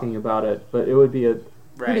necessarily talking about it, but it would be a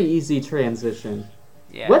pretty easy transition.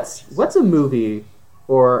 Yeah. What's a movie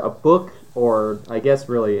or a book or I guess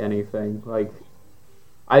really anything? Like,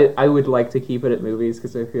 I would like to keep it at movies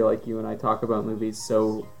because I feel like you and I talk about movies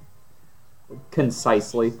so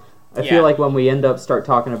concisely. I feel like when we start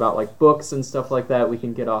talking about like books and stuff like that, we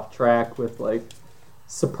can get off track with like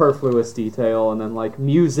superfluous detail, and then like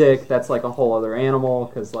music, that's like a whole other animal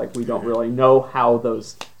because like we don't really know how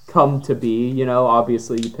those come to be, you know.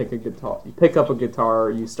 Obviously you pick up a guitar,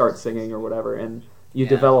 or you start singing or whatever, and you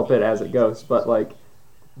develop it as it goes. But like,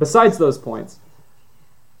 besides those points,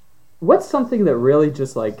 what's something that really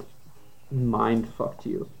just like mind fucked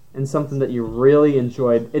you and something that you really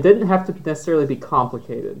enjoyed? It didn't have to necessarily be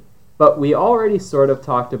complicated, but we already sort of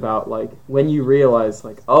talked about like when you realize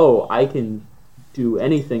like, oh, I can do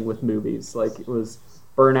anything with movies. Like it was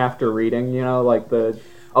Burn After Reading, you know, like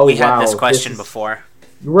we had this question before.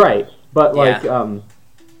 Right, but like,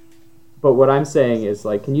 but what I'm saying is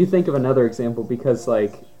like, can you think of another example? Because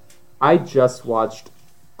like, I just watched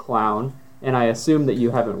Clown, and I assume that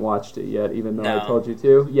you haven't watched it yet, even though I told you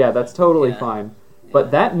to. Yeah, that's totally fine.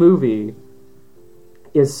 But that movie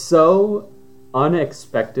is so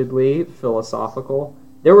unexpectedly philosophical.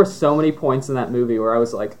 There were so many points in that movie where I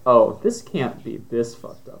was like, oh, this can't be this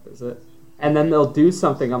fucked up, is it? And then they'll do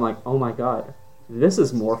something, I'm like, oh my god, this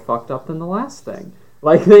is more fucked up than the last thing.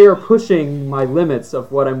 Like, they are pushing my limits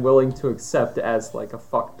of what I'm willing to accept as, like, a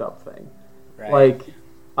fucked up thing. Right. Like,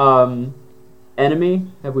 Enemy.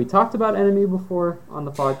 Have we talked about Enemy before on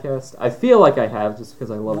the podcast? I feel like I have, just because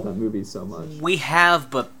I love that movie so much. We have,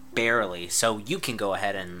 but barely. So you can go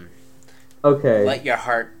ahead and let your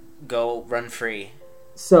heart go run free.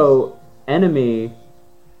 So, Enemy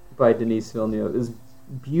by Denis Villeneuve is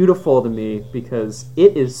beautiful to me because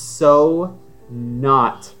it is so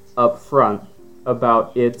not upfront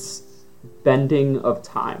about its bending of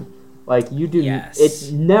time. Like, you do... Yes.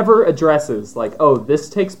 It never addresses, like, oh, this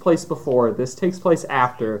takes place before, this takes place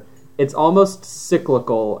after. It's almost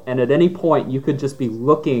cyclical, and at any point you could just be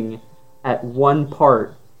looking at one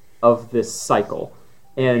part of this cycle.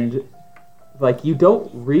 And, like, you don't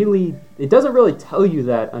really... It doesn't really tell you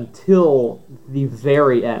that until the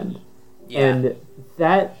very end. Yeah. And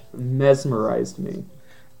that mesmerized me.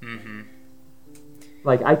 Mm-hmm.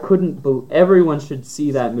 Like, I couldn't... Everyone should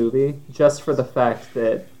see that movie just for the fact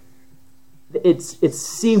that it's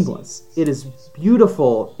seamless. It is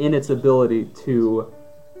beautiful in its ability to...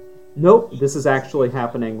 Nope, this is actually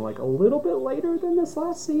happening, like, a little bit later than this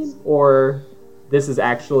last scene. Or this is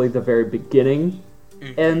actually the very beginning.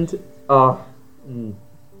 And,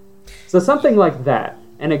 So something like that.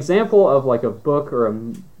 An example of, like, a book or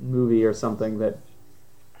a movie or something that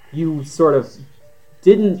you sort of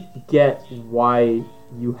didn't get why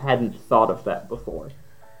you hadn't thought of that before.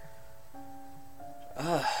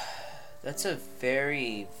 That's a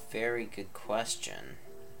very, very good question.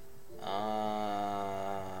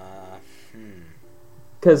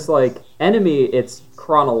 Because, like, Enemy, it's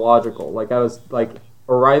chronological. Like, I was, like,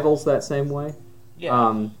 Arrival's that same way.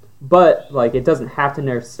 Yeah. But, like, it doesn't have to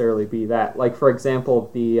necessarily be that. Like, for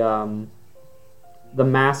example, the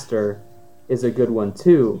Master is a good one,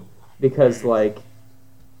 too. Because, like,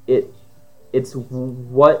 it's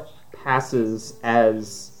what passes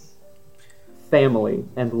as family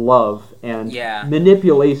and love and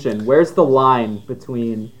manipulation. Where's the line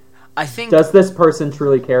between... does this person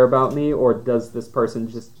truly care about me, or does this person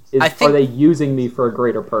just... are they using me for a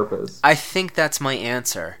greater purpose? I think that's my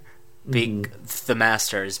answer. The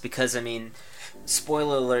Masters, because, I mean,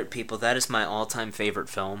 spoiler alert, people, that is my all-time favorite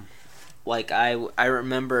film. Like, I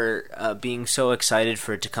remember being so excited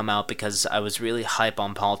for it to come out because I was really hype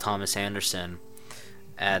on Paul Thomas Anderson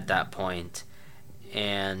at that point.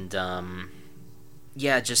 And,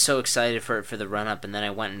 just so excited for the run-up, and then I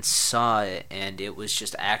went and saw it, and it was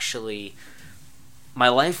just actually... My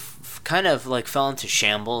life kind of, like, fell into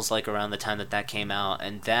shambles, like, around the time that came out,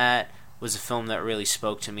 and that was a film that really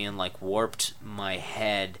spoke to me and, like, warped my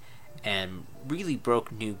head and really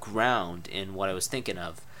broke new ground in what I was thinking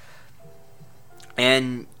of.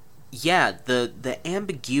 And, yeah, the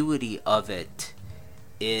ambiguity of it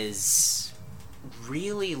is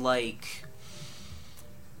really, like...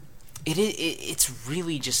 It's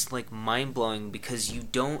really just, like, mind-blowing because you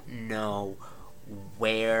don't know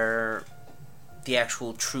where the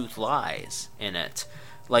actual truth lies in it.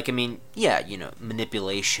 Like, I mean, yeah, you know,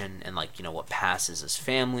 manipulation and, like, you know, what passes as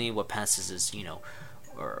family, what passes as, you know,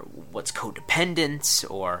 or what's codependent,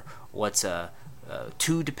 or what's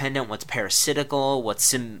too dependent, what's parasitical,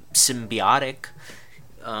 what's symbiotic.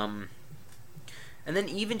 And then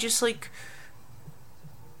even just, like,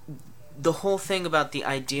 the whole thing about the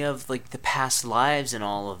idea of, like, the past lives and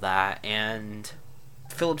all of that, and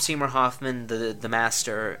Philip Seymour Hoffman, the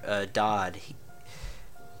Master, Dodd,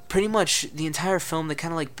 pretty much the entire film, they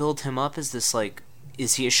kind of, like, build him up as this, like,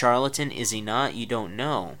 is he a charlatan, is he not, you don't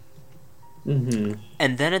know. Mm-hmm.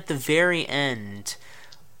 And then at the very end,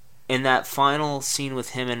 in that final scene with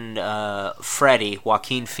him and Freddy,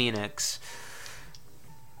 Joaquin Phoenix,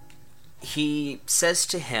 he says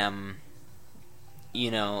to him,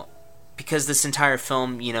 you know, because this entire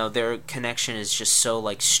film, you know, their connection is just so,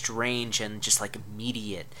 like, strange and just, like,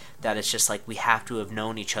 immediate, that it's just, like, we have to have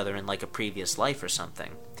known each other in, like, a previous life or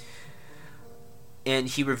something. And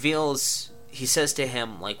he says to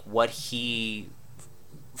him, like, what he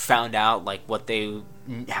found out, like,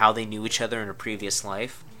 how they knew each other in a previous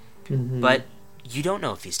life. Mm-hmm. But you don't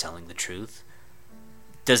know if he's telling the truth.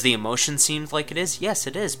 Does the emotion seem like it is? Yes,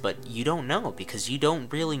 it is, but you don't know, because you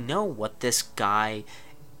don't really know what this guy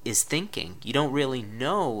is thinking. You don't really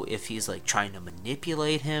know if he's, like, trying to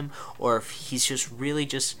manipulate him, or if he's just really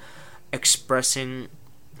just expressing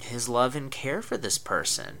his love and care for this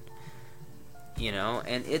person. You know,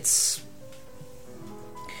 and it's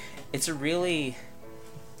a really...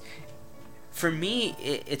 For me,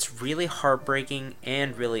 it's really heartbreaking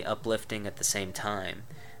and really uplifting at the same time.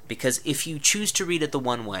 Because if you choose to read it the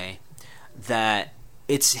one way, that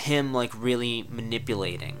it's him, like, really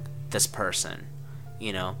manipulating this person,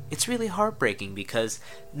 you know, it's really heartbreaking, because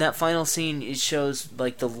that final scene, it shows,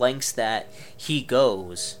 like, the lengths that he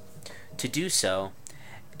goes to do so,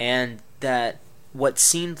 and that what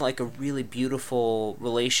seemed like a really beautiful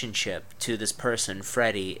relationship to this person,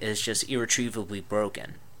 Freddy, is just irretrievably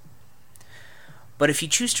broken. But if you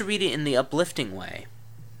choose to read it in the uplifting way,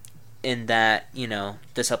 in that, you know,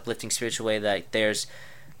 this uplifting spiritual way, that there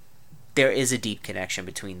is a deep connection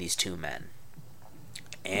between these two men.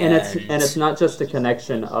 And it's not just a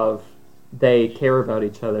connection of they care about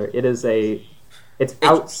each other. It's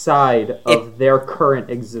outside of their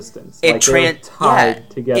current existence. They're tied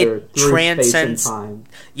together through space and time.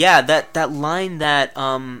 Yeah, that line that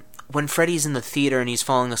when Freddy's in the theater and he's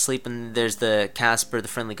falling asleep and there's the Casper, the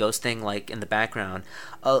friendly ghost thing, like in the background,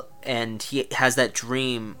 and he has that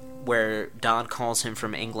dream where Dodd calls him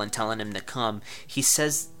from England telling him to come. He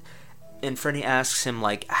says, and Freddy asks him,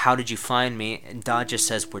 like, how did you find me? And Dodd just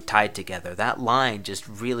says, we're tied together. That line just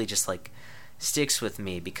really just, like, sticks with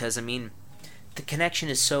me because, I mean, the connection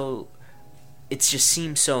is so... It just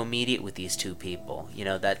seems so immediate with these two people. You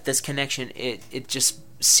know, that this connection, it just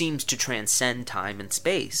seems to transcend time and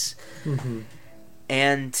space. Mm-hmm.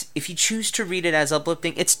 And if you choose to read it as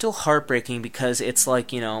uplifting, it's still heartbreaking because it's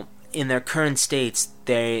like, you know, in their current states,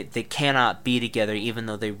 they cannot be together even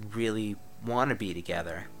though they really want to be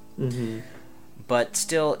together. Mm-hmm. But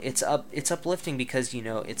still, it's uplifting because, you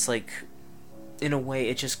know, it's like, in a way,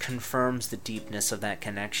 it just confirms the deepness of that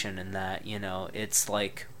connection and that, you know, it's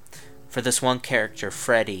like, for this one character,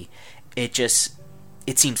 Freddy, it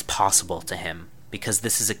seems possible to him because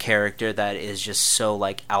this is a character that is just so,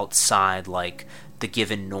 like, outside, like, the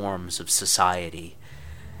given norms of society.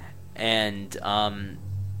 And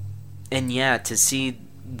yeah, to see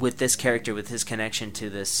with this character, with his connection to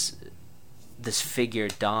this figure,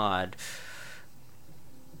 Dodd,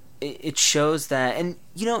 it shows that, and,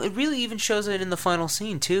 you know, it really even shows it in the final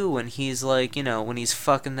scene, too, when he's, like, you know, when he's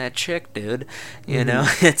fucking that chick, dude, you know,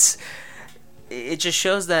 it just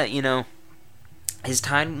shows that, you know, his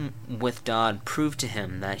time with Dodd proved to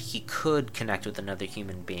him that he could connect with another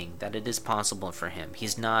human being, that it is possible for him.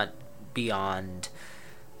 He's not beyond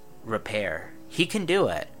repair. He can do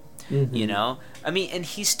it. Mm-hmm. You know? I mean, and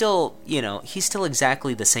he's still, you know, he's still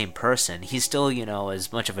exactly the same person. He's still, you know,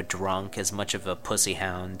 as much of a drunk, as much of a pussy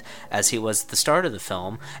hound as he was at the start of the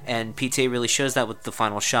film. And PTA really shows that with the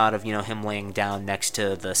final shot of, you know, him laying down next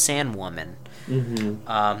to the Sand Woman.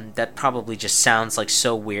 Mm-hmm. That probably just sounds like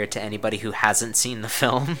so weird to anybody who hasn't seen the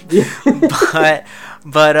film.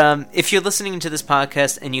 but if you're listening to this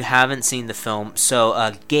podcast and you haven't seen the film,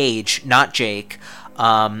 so Gage, not Jake,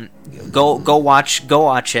 go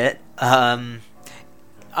watch it.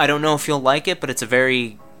 I don't know if you'll like it, but it's a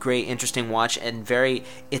very great, interesting watch, and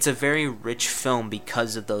it's a very rich film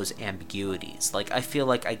because of those ambiguities. Like, I feel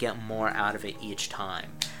like I get more out of it each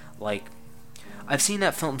time. Like, I've seen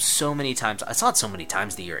that film so many times. I saw it so many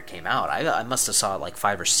times the year it came out. I must have saw it like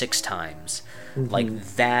 5 or 6 times. Mm-hmm. Like,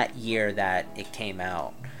 that year that it came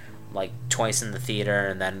out. Like, twice in the theater,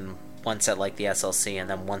 and then once at, like, the SLC, and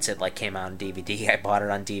then once it, like, came out on DVD. I bought it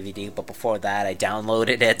on DVD, but before that, I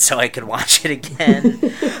downloaded it so I could watch it again.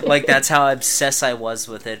 Like, that's how obsessed I was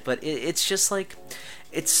with it. But it's just, like,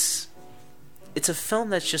 it's a film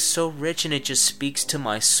that's just so rich, and it just speaks to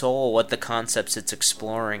my soul, what the concepts it's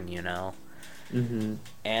exploring, you know? Mm-hmm.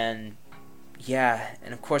 And, yeah,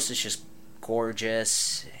 and of course it's just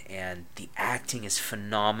gorgeous, and the acting is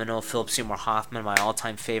phenomenal. Philip Seymour Hoffman, my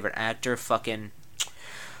all-time favorite actor, fucking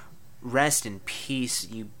rest in peace,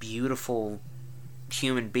 you beautiful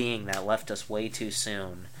human being that left us way too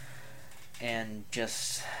soon. And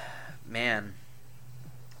just, man,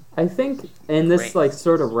 I think, and this like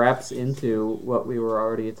sort of wraps into what we were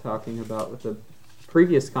already talking about with the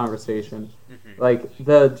previous conversation. Mm-hmm. Like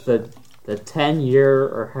the 10-year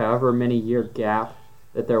or however many year gap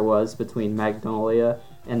that there was between Magnolia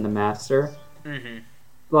and The Master. Mm-hmm.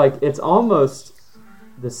 Like, it's almost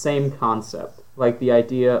the same concept. Like, the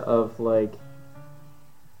idea of, like,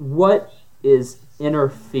 what is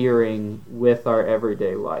interfering with our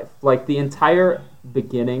everyday life. Like, the entire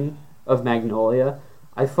beginning of Magnolia,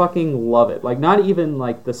 I fucking love it. Like, not even,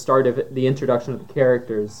 like, the start of it, the introduction of the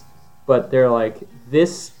characters, but they're like,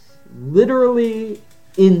 this literally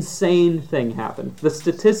insane thing happened. The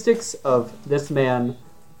statistics of this man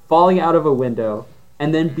falling out of a window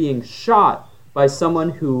and then being shot by someone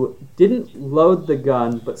who didn't load the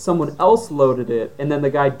gun, but someone else loaded it, and then the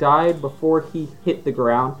guy died before he hit the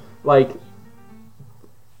ground. Like,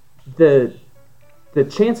 the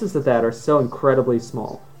chances of that are so incredibly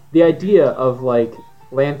small. The idea of, like,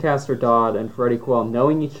 Lancaster Dodd and Freddy Quell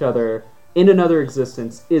knowing each other in another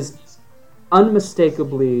existence is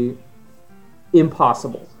unmistakably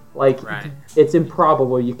impossible. Like, right. It's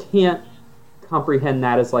improbable. You can't comprehend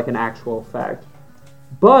that as, like, an actual fact.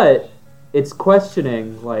 But it's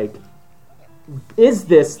questioning, like, is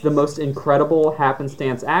this the most incredible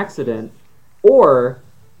happenstance accident, or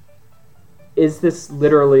is this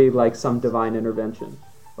literally, like, some divine intervention?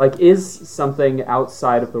 Like, is something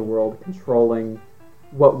outside of the world controlling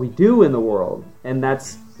what we do in the world? And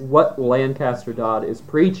that's what Lancaster Dodd is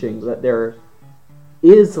preaching, that there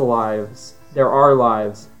is lives there are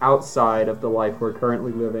lives outside of the life we're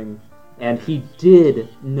currently living, and he did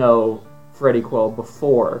know Freddie Quell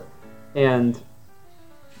before, and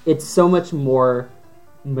it's so much more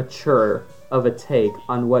mature of a take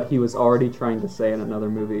on what he was already trying to say in another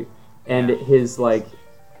movie, and his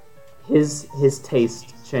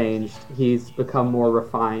taste changed. He's become more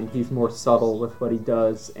refined. He's more subtle with what he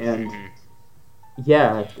does, and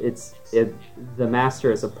The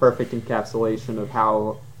Master is a perfect encapsulation of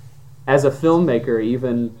how, as a filmmaker,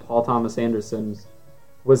 even Paul Thomas Anderson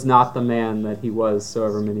was not the man that he was so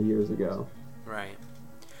ever many years ago. Right.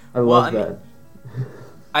 I love that.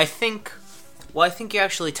 I think you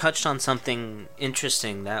actually touched on something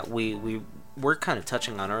interesting that we were kind of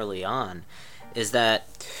touching on early on, is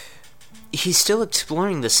that he's still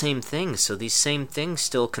exploring the same things, so these same things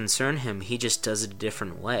still concern him. He just does it a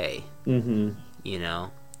different way. Mm-hmm. You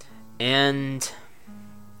know? And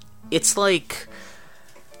it's like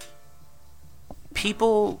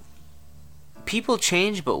people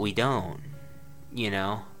change, but we don't. You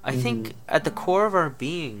know? I think at the core of our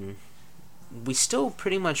being, we still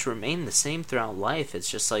pretty much remain the same throughout life. It's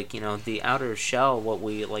just like, you know, the outer shell, what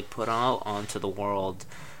we like put out onto the world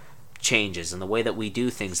changes, and the way that we do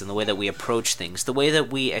things, and the way that we approach things, the way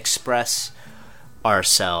that we express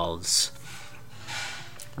ourselves,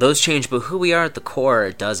 those change, but who we are at the core,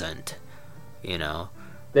 it doesn't. You know?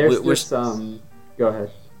 There's this, go ahead.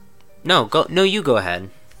 No, you go ahead.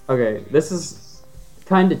 Okay, this is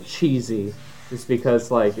kind of cheesy, just because,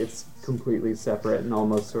 like, it's completely separate and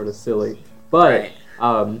almost sort of silly. But,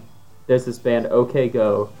 right. There's this band, OK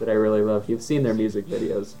Go, that I really love. You've seen their music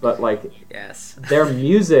videos, but, like, yes. Their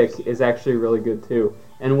music is actually really good, too.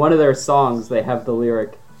 And one of their songs, they have the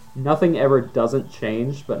lyric, "Nothing ever doesn't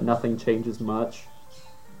change, but nothing changes much."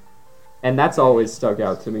 And that's always stuck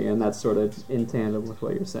out to me, and that's sort of in tandem with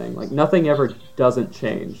what you're saying. Like, nothing ever doesn't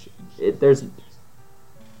change.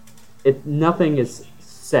 Nothing is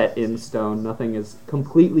set in stone. Nothing is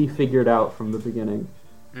completely figured out from the beginning.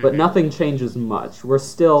 But nothing changes much. We're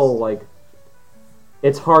still, like...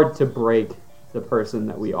 It's hard to break the person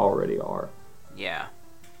that we already are. Yeah.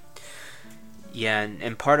 Yeah,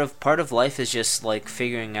 and part of life is just, like,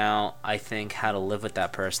 figuring out, I think, how to live with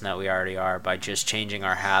that person that we already are by just changing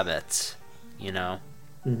our habits, you know?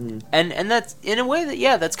 Mm-hmm. And that's, in a way,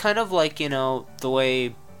 that's kind of like, you know, the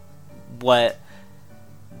way what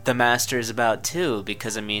The Master is about, too,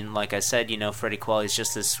 because, I mean, like I said, you know, Freddie Quell is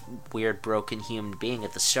just this weird, broken human being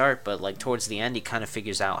at the start, but, like, towards the end, he kind of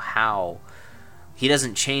figures out how... He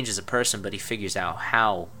doesn't change as a person, but he figures out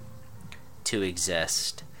how to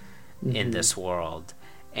exist in this world.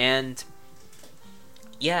 And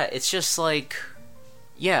yeah, it's just like,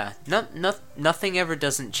 yeah, nothing ever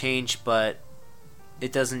doesn't change, but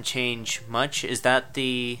it doesn't change much. Is that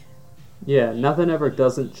the... Yeah, nothing ever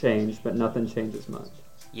doesn't change, but nothing changes much.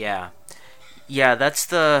 Yeah, that's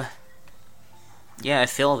the... Yeah, I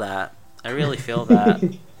feel that. I really feel that.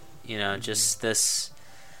 You know, just this...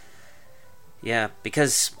 Yeah,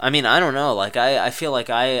 because, I mean, I don't know, like, I feel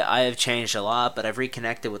like I have changed a lot, but I've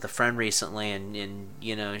reconnected with a friend recently, and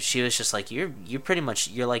you know, she was just like, you're pretty much,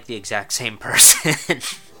 you're like the exact same person.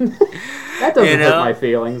 That doesn't hurt my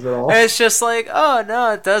feelings at all. And it's just like, oh,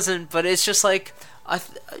 no, it doesn't, but it's just like,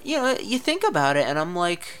 you know, you think about it, and I'm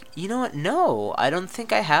like, you know what, no, I don't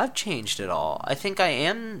think I have changed at all. I think I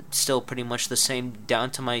am still pretty much the same,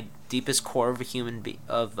 down to my deepest core of a human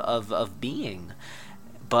of being.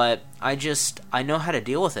 But I know how to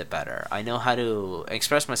deal with it better. I know how to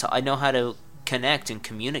express myself. I know how to connect and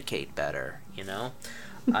communicate better, you know?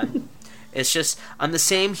 It's just, I'm the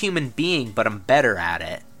same human being, but I'm better at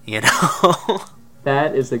it, you know?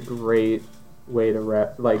 That is a great way to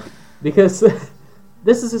wrap, like, because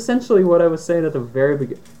this is essentially what I was saying at the very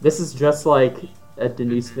beginning. This is just like a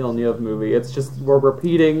Denis Villeneuve movie. It's just, we're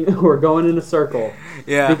going in a circle.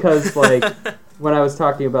 Yeah. Because, like... When I was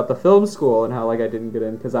talking about the film school and how, like, I didn't get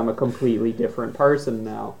in because I'm a completely different person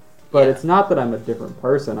now. But it's not that I'm a different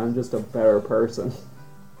person. I'm just a better person.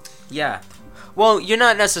 Yeah. Well, you're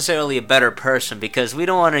not necessarily a better person because we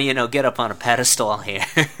don't want to, you know, get up on a pedestal here.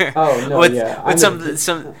 Oh, no, with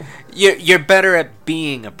you're better at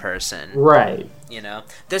being a person. Right. You know?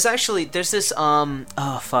 There's this,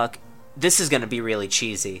 oh, fuck. This is going to be really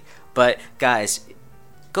cheesy. But, guys...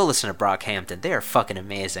 Go listen to Brockhampton. They are fucking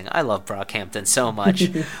amazing. I love Brockhampton so much.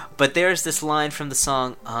 But there's this line from the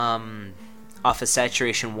song off of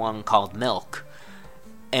Saturation 1 called Milk.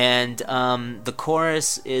 And the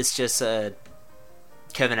chorus is just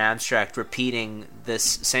Kevin Abstract repeating this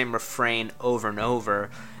same refrain over and over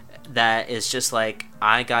that is just like,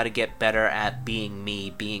 I gotta get better at being me,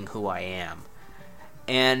 being who I am.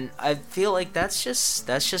 And I feel like that's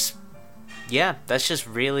just yeah, that's just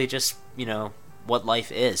really just, what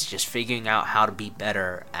life is. Just figuring out how to be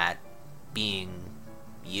better at being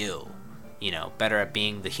you. Better at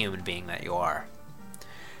being the human being that you are.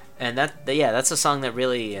 And that's a song that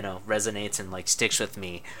really, resonates and, like, sticks with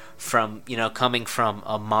me from, coming from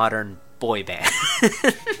a modern boy band.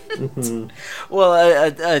 Mm-hmm. Well,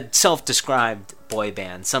 a self-described boy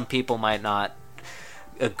band. Some people might not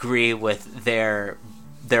agree with their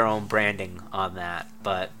own branding on that,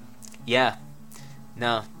 but yeah,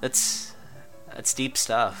 no, that's deep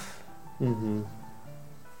stuff. Mm-hmm.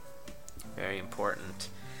 Very important.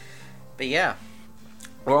 But yeah,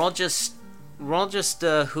 we're all just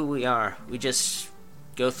who we are. We just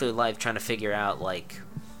go through life trying to figure out, like,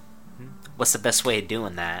 what's the best way of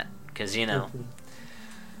doing that, because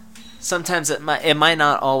sometimes it might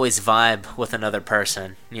not always vibe with another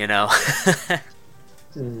person,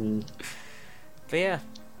 Mm-hmm. But yeah.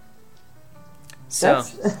 So,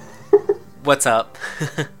 what's up?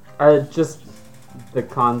 Just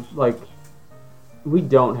the we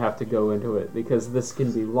don't have to go into it because this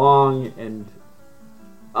can be long and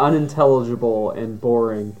unintelligible and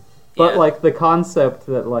boring. But like the concept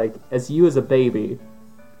that, like, as a baby,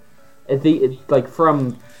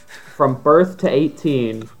 from birth to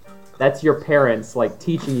 18, that's your parents, like,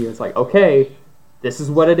 teaching you. It's like, okay, this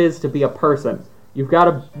is what it is to be a person. You've got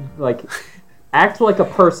to, like, act like a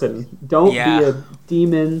person. Don't be a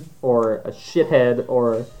demon or a shithead,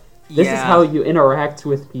 or this is how you interact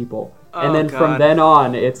with people. And then from then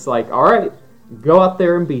on, it's like, all right, go out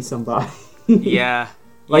there and be somebody. Yeah.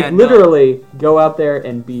 Literally, go out there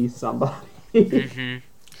and be somebody. Mm-hmm.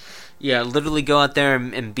 Yeah, literally go out there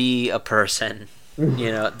and be a person.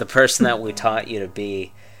 The person that we taught you to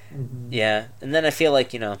be. Mm-hmm. Yeah, and then I feel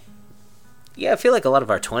like, I feel like a lot of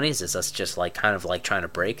our 20s is us just, like, kind of, like, trying to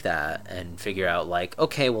break that and figure out, like,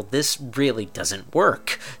 okay, well, this really doesn't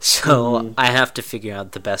work, so I have to figure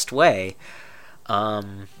out the best way.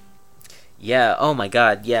 Yeah, oh my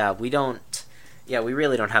god, yeah, we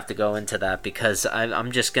really don't have to go into that, because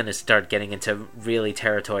I'm just gonna start getting into really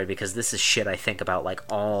territory, because this is shit I think about, like,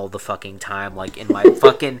 all the fucking time, like, in my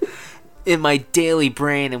fucking... in my daily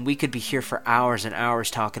brain, and we could be here for hours and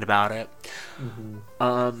hours talking about it.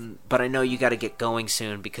 Mm-hmm. But I know you got to get going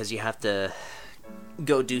soon because you have to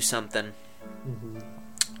go do something. Mm-hmm.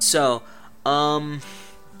 So,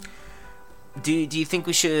 do you think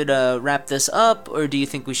we should wrap this up, or do you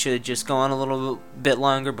think we should just go on a little bit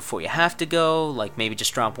longer before you have to go? Like, maybe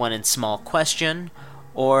just drop one in small question,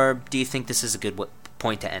 or do you think this is a good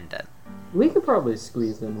point to end it? We could probably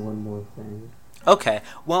squeeze in one more thing. Okay,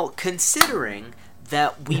 well, considering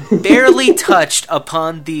that we barely touched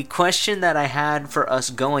upon the question that I had for us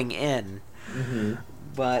going in, mm-hmm.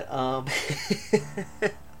 but,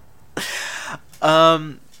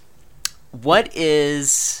 what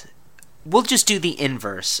is... We'll just do the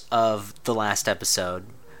inverse of the last episode.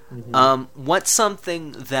 Mm-hmm. What's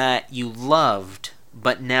something that you loved,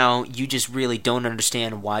 but now you just really don't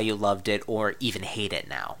understand why you loved it or even hate it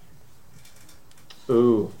now?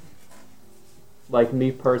 Ooh. Like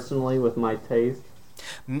me personally, with my taste?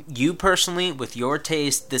 You personally, with your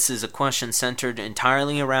taste, this is a question centered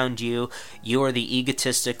entirely around you. You are the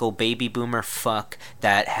egotistical baby boomer fuck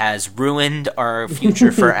that has ruined our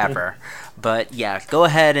future forever. But yeah, go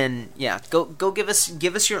ahead and go give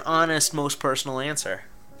us your honest, most personal answer.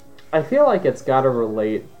 I feel like it's got to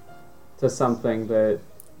relate to something that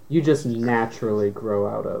you just naturally grow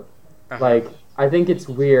out of. Uh-huh. Like, I think it's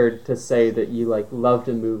weird to say that you, like, loved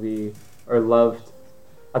a movie or loved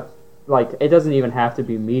it doesn't even have to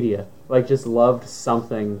be media. Like, just loved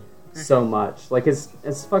something so much. Like, as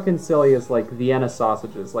fucking silly as, like, Vienna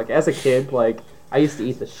sausages. Like, as a kid, like, I used to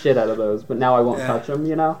eat the shit out of those, but now I won't touch them,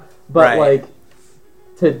 But, like,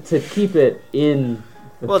 to keep it in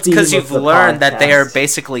the well, it's because you've learned that they are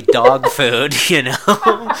basically dog food, You've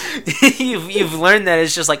learned that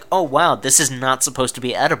it's just like, oh, wow, this is not supposed to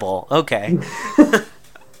be edible. Okay.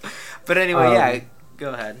 But anyway,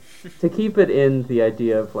 go ahead. To keep it in the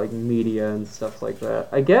idea of, like, media and stuff like that,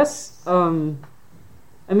 I guess, I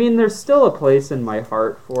mean, there's still a place in my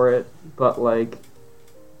heart for it, but, like,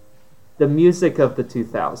 the music of the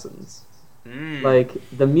 2000s. Like,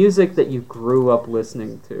 the music that you grew up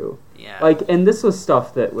listening to. Yeah. Like, and this was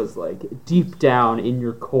stuff that was, like, deep down in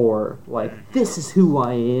your core. Like, this is who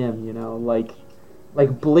I am, Like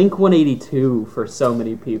Blink-182 for so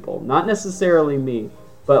many people. Not necessarily me,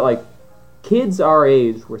 but, like, kids our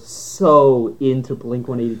age were so into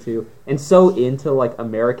Blink-182 and so into, like,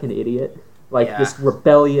 American Idiot. Like, this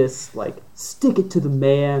rebellious, like, stick it to the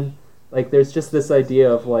man. Like, there's just this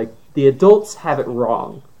idea of, like, the adults have it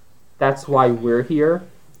wrong. That's why we're here.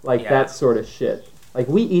 Like, that sort of shit. like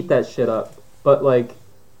we eat that shit up. But like,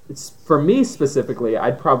 it's for me specifically,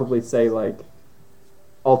 I'd probably say like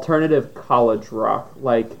alternative college rock,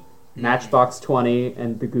 like Matchbox 20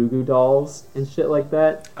 and the Goo Goo Dolls and shit like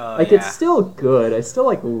that. It's still good. I still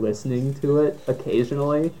like listening to it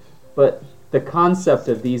occasionally, but the concept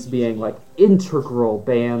of these being like integral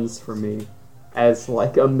bands for me as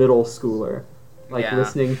like a middle schooler, like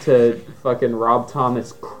listening to fucking Rob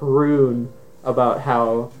Thomas croon about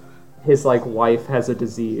how his like wife has a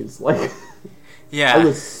disease, like I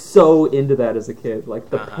was so into that as a kid, like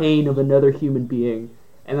the pain of another human being.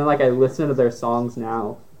 And then like I listen to their songs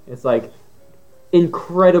now, it's like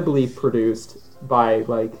incredibly produced by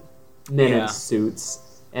like men in suits.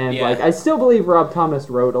 And like I still believe Rob Thomas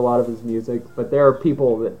wrote a lot of his music, but there are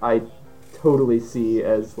people that I totally see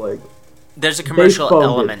as like there's a commercial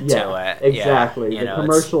element to it. Exactly. The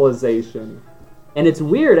commercialization. And it's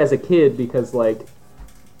weird as a kid because like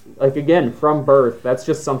again, from birth, that's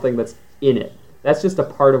just something that's in it. That's just a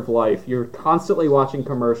part of life. You're constantly watching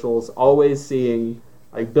commercials, always seeing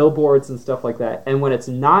like billboards and stuff like that. And when it's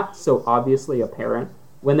not so obviously apparent,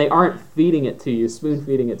 when they aren't feeding it to you,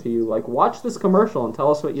 spoon-feeding it to you, like, watch this commercial and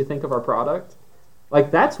tell us what you think of our product.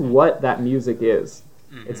 Like, that's what that music is.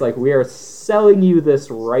 Mm-hmm. It's like, we are selling you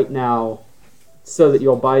this right now so that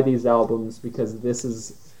you'll buy these albums because this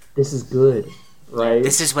is good, right?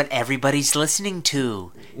 This is what everybody's listening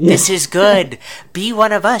to. Yeah. This is good. Be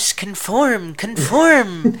one of us. Conform.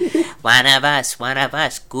 One of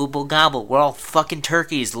us. Gobble, gobble. We're all fucking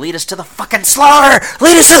turkeys. Lead us to the fucking slaughter.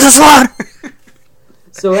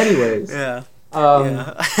 So anyways,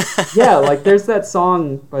 like there's that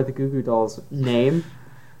song by the Goo Goo Dolls, Name,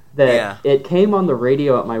 that it came on the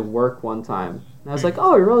radio at my work one time. And I was like,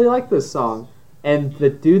 oh, I really like this song. And the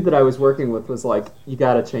dude that I was working with was like, you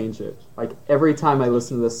gotta change it. Like every time I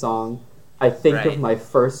listen to this song, I think of my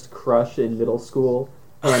first crush in middle school.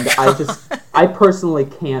 And I personally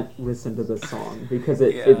can't listen to this song because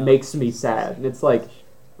it makes me sad. And it's like,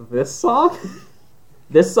 this song?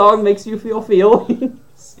 This song makes you feel feelings?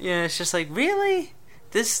 Yeah, it's just like, really?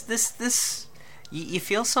 This, you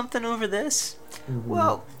feel something over this? Mm-hmm.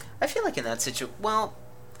 Well, I feel like in that situation, well,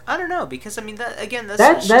 I don't know, because, I mean, that, again,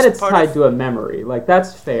 that's it's tied to a memory. Like,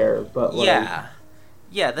 that's fair, but, like...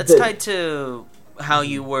 Yeah, that's tied to how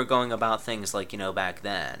you were going about things, like, you know, back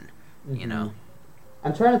then, you know?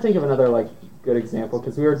 I'm trying to think of another, like, good example,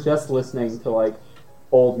 because we were just listening to, like,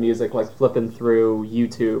 old music, like flipping through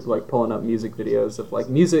YouTube, like pulling up music videos of like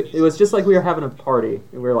music. It was just like we were having a party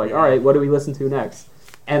and we were like, all right, what do we listen to next?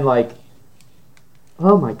 And like,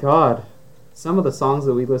 oh my god, some of the songs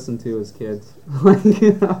that we listened to as kids.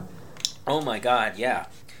 Oh my god, yeah.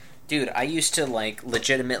 Dude, I used to like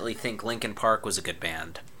legitimately think Linkin Park was a good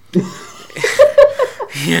band.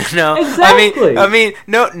 You know, exactly. I mean,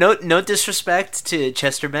 no disrespect to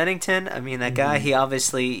Chester Bennington. I mean, that guy, he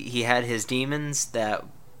had his demons that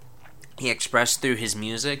he expressed through his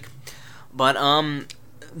music, but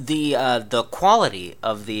the quality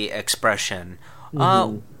of the expression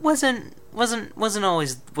wasn't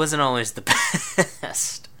always the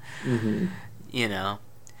best. Mm-hmm. You know,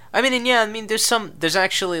 I mean, and there's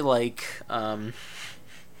actually like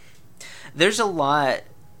there's a lot.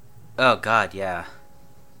 Oh God, yeah.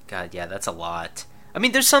 God, yeah, that's a lot. I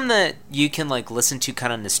mean, there's some that you can, like, listen to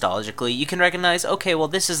kind of nostalgically. You can recognize, okay, well,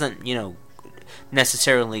 this isn't, you know,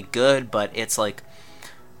 necessarily good, but it's, like,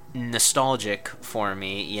 nostalgic for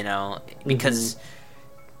me, you know, because,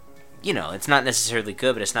 you know, it's not necessarily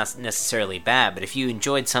good, but it's not necessarily bad. But if you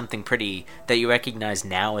enjoyed something that you recognize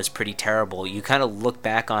now as pretty terrible, you kind of look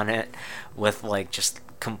back on it with, like, just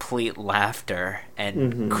complete laughter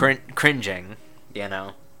and cringing, you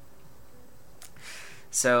know.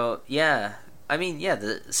 So, yeah, I mean, yeah,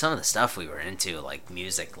 some of the stuff we were into, like,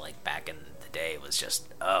 music, like, back in the day was just,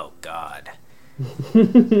 oh, God.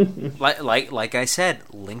 like I said,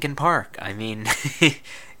 Linkin Park, I mean,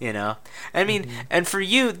 you know. I mean, and for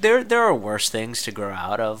you, there are worse things to grow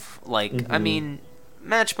out of, like, I mean,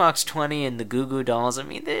 Matchbox 20 and the Goo Goo Dolls, I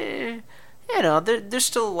mean, they're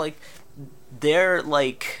still, like, they're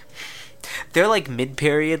like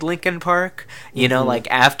mid-period Linkin Park, you know, like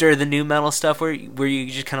after the new metal stuff where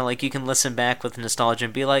you just kind of like, you can listen back with nostalgia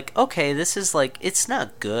and be like, okay, this is like, it's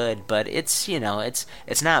not good, but it's, you know, it's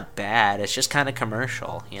not bad, it's just kind of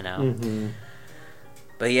commercial, you know.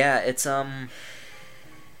 But yeah, it's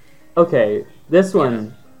okay, this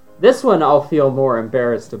one I'll feel more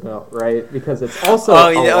embarrassed about, right? Because it's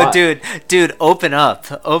also dude, open up.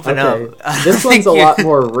 This one's a lot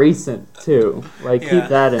more recent too. Like, keep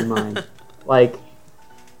that in mind. Like,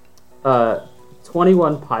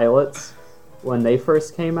 21 Pilots, when they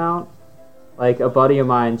first came out, like a buddy of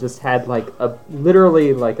mine just had like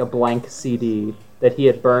literally like a blank CD that he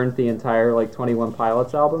had burned the entire like 21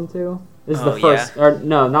 Pilots album to. This is the first, or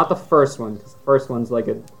no, not the first one, because the first one's like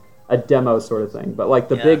a demo sort of thing, but like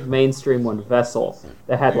the big mainstream one, Vessel,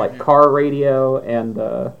 that had like car radio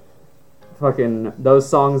and fucking those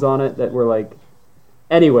songs on it that were like,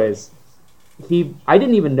 anyways, I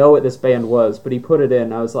didn't even know what this band was, but he put it in,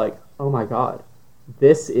 and I was like, oh my god,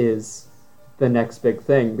 this is the next big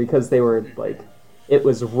thing, because they were like, it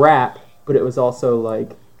was rap, but it was also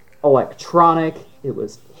like electronic, it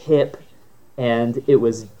was hip, and it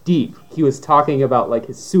was deep. He was talking about like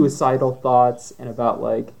his suicidal thoughts and about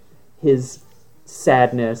like his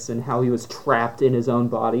sadness and how he was trapped in his own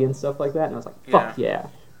body and stuff like that, and I was like, fuck yeah,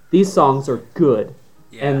 these songs are good.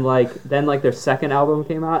 And like then like their second album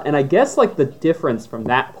came out, and I guess like the difference from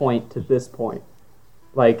that point to this point,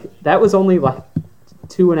 like that was only like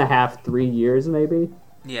 2.5, 3 years maybe.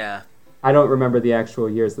 Yeah. I don't remember the actual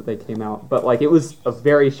years that they came out, but like it was a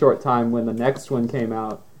very short time when the next one came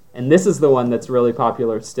out, and this is the one that's really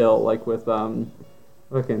popular still, like with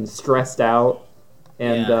fucking Stressed Out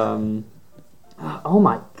and oh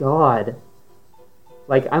my god,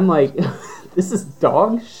 like I'm like this is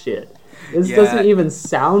dog shit. This doesn't even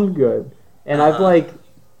sound good. And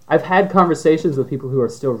I've had conversations with people who are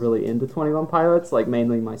still really into 21 Pilots, like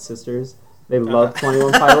mainly my sisters. They love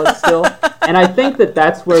 21 Pilots still. And I think that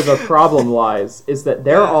that's where the problem lies, is that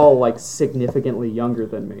they're all like significantly younger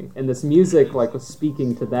than me. And this music like was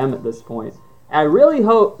speaking to them at this point. And I really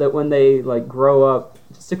hope that when they like grow up,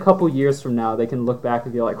 just a couple years from now, they can look back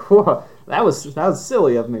and be like, whoa, that was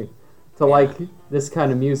silly of me to like this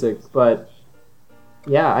kind of music. But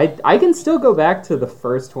yeah, I can still go back to the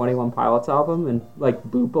first 21 Pilots album and like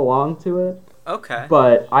boop along to it. Okay.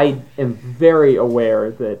 But I am very aware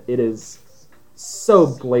that it is so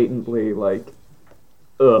blatantly like,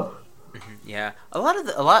 ugh. Yeah,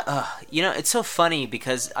 you know, it's so funny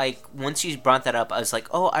because once you brought that up, I was like,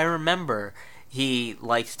 oh, I remember he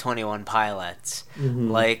liked 21 Pilots.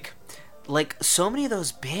 Like so many of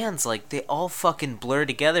those bands, like they all fucking blur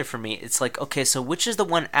together for me. It's like, okay, so which is the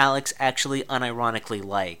one Alex actually unironically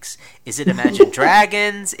likes? Is it Imagine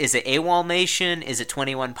Dragons? Is it AWOL Nation? Is it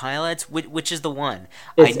 21 Pilots? Which is the one?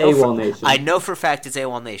 It's AWOL Nation. I know for a fact it's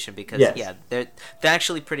AWOL Nation because they're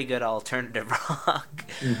actually pretty good alternative rock.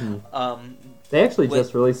 They actually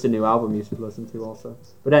just released a new album you should listen to also.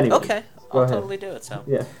 But anyway, okay, I'll totally do it. So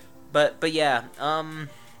yeah, but yeah,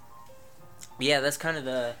 that's kind of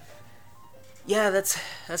the. Yeah, that's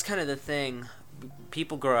kind of the thing.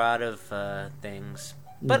 People grow out of things,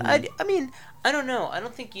 but I mean, I don't know. I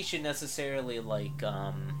don't think you should necessarily like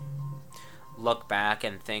look back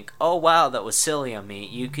and think, "Oh wow, that was silly of me."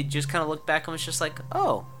 You could just kind of look back and was just like,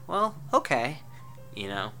 "Oh, well, okay," you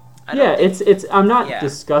know. It's. I'm not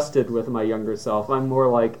disgusted with my younger self. I'm more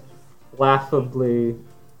like laughably,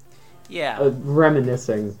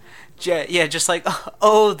 reminiscing. Just like,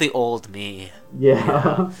 oh, the old me.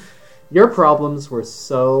 Yeah. Your problems were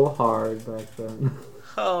so hard back then.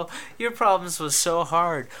 Oh, your problems was so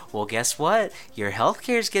hard. Well, guess what? Your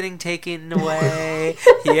healthcare's getting taken away.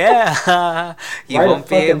 Yeah. You won't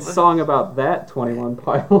be able... song about that, 21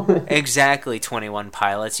 Pilots. Exactly, 21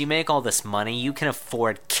 Pilots. You make all this money. You can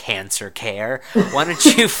afford cancer care. Why don't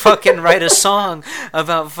you fucking write a song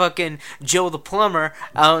about fucking Joe the plumber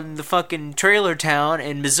out in the fucking trailer town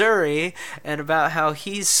in Missouri and about how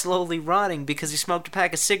he's slowly rotting because he smoked a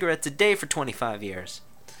pack of cigarettes a day for 25 years.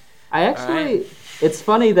 I actually... It's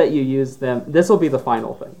funny that you use them. This will be the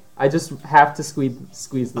final thing. I just have to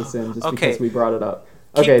squeeze this in just because we brought it up.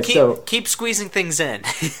 Keep squeezing things in.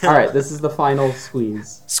 All right, this is the final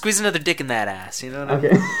squeeze. Squeeze another dick in that ass. You know what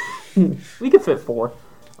I mean? We can fit 4.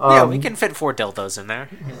 Yeah, we can fit 4 dildos in there.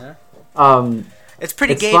 Yeah. It's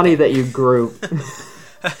pretty. It's funny that you group.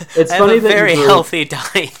 It's funny that very healthy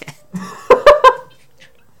diet.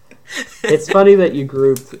 It's funny that you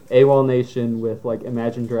grouped AWOL Nation with like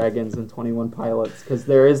Imagine Dragons and 21 Pilots, because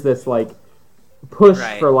there is this like push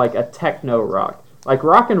for like a techno rock. Like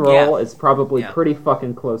rock and roll is probably pretty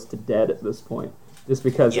fucking close to dead at this point, just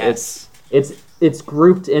because it's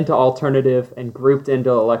grouped into alternative and grouped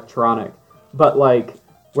into electronic. But like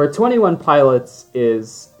where 21 Pilots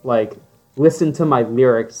is like, listen to my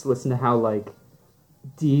lyrics, listen to how like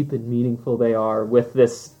deep and meaningful they are with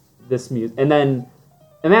this music, and then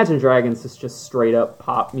Imagine Dragons is just straight up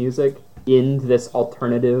pop music in this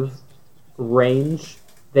alternative range.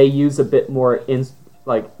 They use a bit more,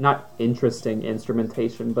 not interesting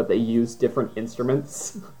instrumentation, but they use different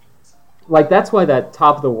instruments. Like, that's why that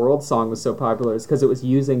Top of the World song was so popular, is because it was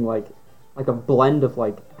using, like a blend of,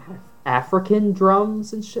 like, African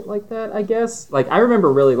drums and shit like that, I guess. Like, I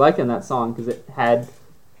remember really liking that song because it had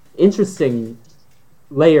interesting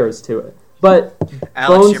layers to it. But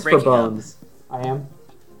Alex, Bones for Bones. Up. I am.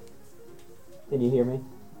 Can you hear me?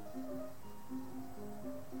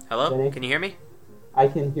 Hello? Vinny? Can you hear me? I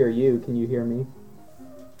can hear you. Can you hear me?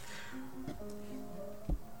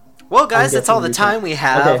 Well, guys, that's all the time we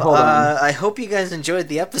have. Okay, hold on. I hope you guys enjoyed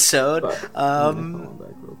the episode.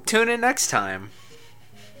 Tune in next time.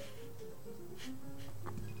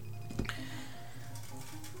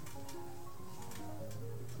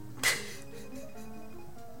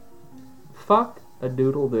 Fuck a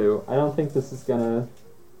doodle do. I don't think this is gonna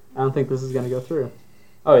go through.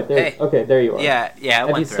 Oh wait, there. Hey. Okay, there you are. Yeah.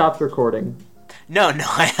 Have you stopped recording? No,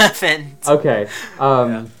 I haven't. Okay.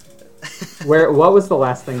 What was the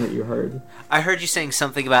last thing that you heard? I heard you saying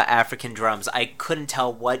something about African drums. I couldn't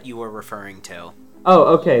tell what you were referring to.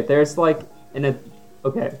 Oh, okay. There's like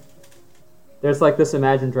There's like this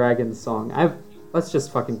Imagine Dragons song. Let's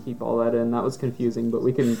just fucking keep all that in. That was confusing, but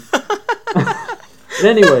we can. But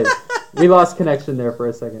anyways, we lost connection there for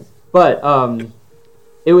a second. But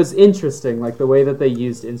it was interesting, like the way that they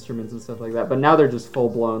used instruments and stuff like that. But now they're just full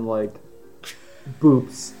blown like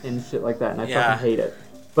boops and shit like that, and I fucking hate it.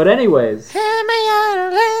 But anyways, that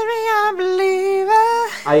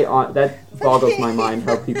boggles my mind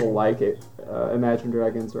how people like it. Imagine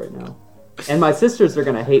Dragons right now, and my sisters are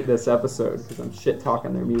gonna hate this episode because I'm shit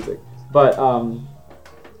talking their music. But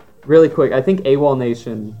really quick, I think AWOL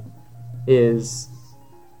Nation is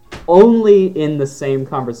only in the same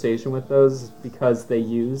conversation with those because they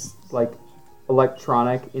use like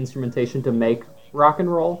electronic instrumentation to make rock and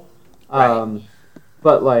roll. Right.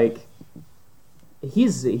 But like.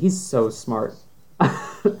 He's so smart.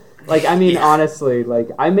 Like, I mean, honestly, like,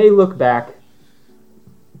 I may look back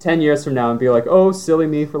 10 years from now and be like, oh, silly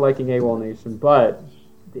me for liking AWOL Nation, but,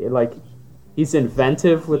 like, he's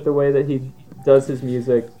inventive with the way that he does his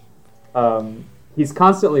music. He's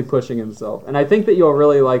constantly pushing himself, and I think that you'll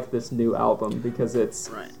really like this new album because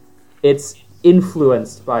it's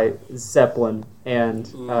influenced by Zeppelin and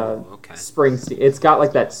Springsteen. It's got,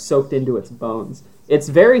 like, that soaked into its bones. It's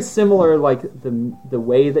very similar, like, the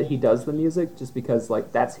way that he does the music, just because,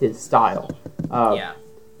 like, that's his style.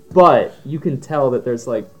 But you can tell that there's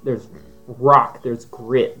rock, there's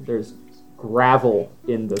grit, there's gravel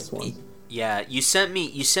in this one. Yeah, you sent me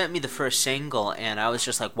the first single, and I was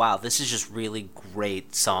just like, wow, this is just really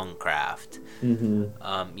great songcraft.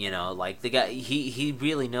 Mm-hmm. Like, the guy, he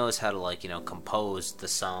really knows how to, like, compose the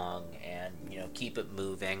song and, keep it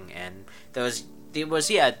moving, and it was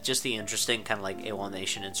just the interesting kind of like AWOL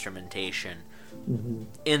Nation instrumentation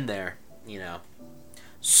in there,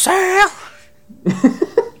 Sail!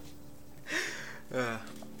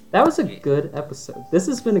 That was a good episode. This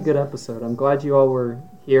has been a good episode. I'm glad you all were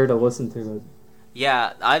here to listen to it.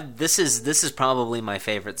 Yeah, this is probably my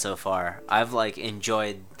favorite so far. I've like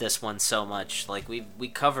enjoyed this one so much. Like we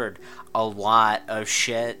covered a lot of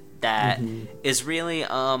shit that is really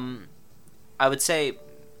I would say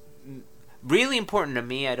really important to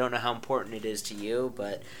me. I don't know how important it is to you,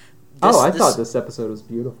 but I thought this episode was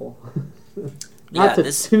beautiful. Not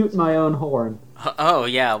to toot my own horn. Oh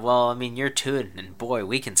yeah, well I mean you're tooting, and boy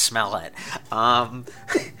we can smell it.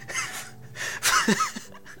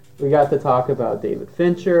 We got to talk about David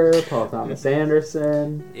Fincher, Paul Thomas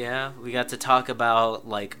Anderson. Yeah, we got to talk about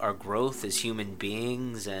like our growth as human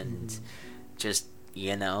beings and just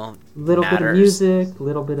little bit of music,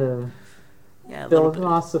 little bit of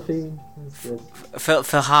philosophy.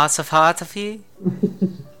 Philosophy.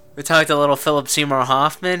 We talked a little Philip Seymour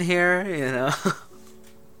Hoffman here,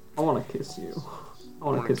 I want to kiss you. I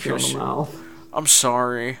want to kiss you on the mouth. I'm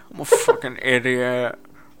sorry. I'm a fucking idiot.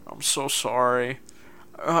 I'm so sorry.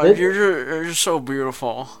 You're just so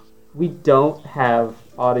beautiful. We don't have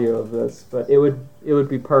audio of this, but it would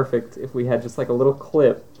be perfect if we had just like a little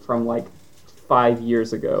clip from like 5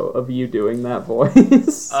 years ago of you doing that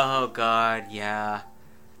voice. Oh God, yeah.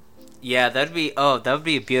 Yeah, that would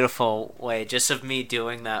be a beautiful way, just of me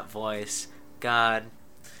doing that voice. God,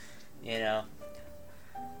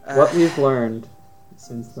 what we've learned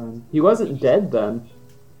since then. He wasn't dead then.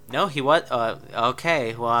 No, he was.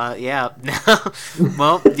 Okay, well, yeah.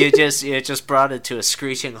 Well, you just brought it to a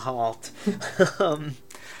screeching halt.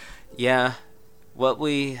 Yeah,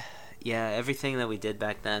 everything that we did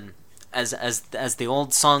back then. As the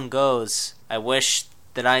old song goes, I wish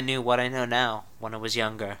that I knew what I know now when I was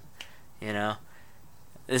younger.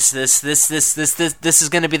 This is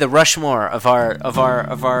going to be the Rushmore of our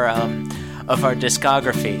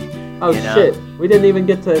discography. Oh shit! We didn't even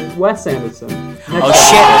get to Wes Anderson. Oh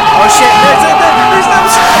shit!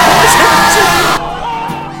 There's no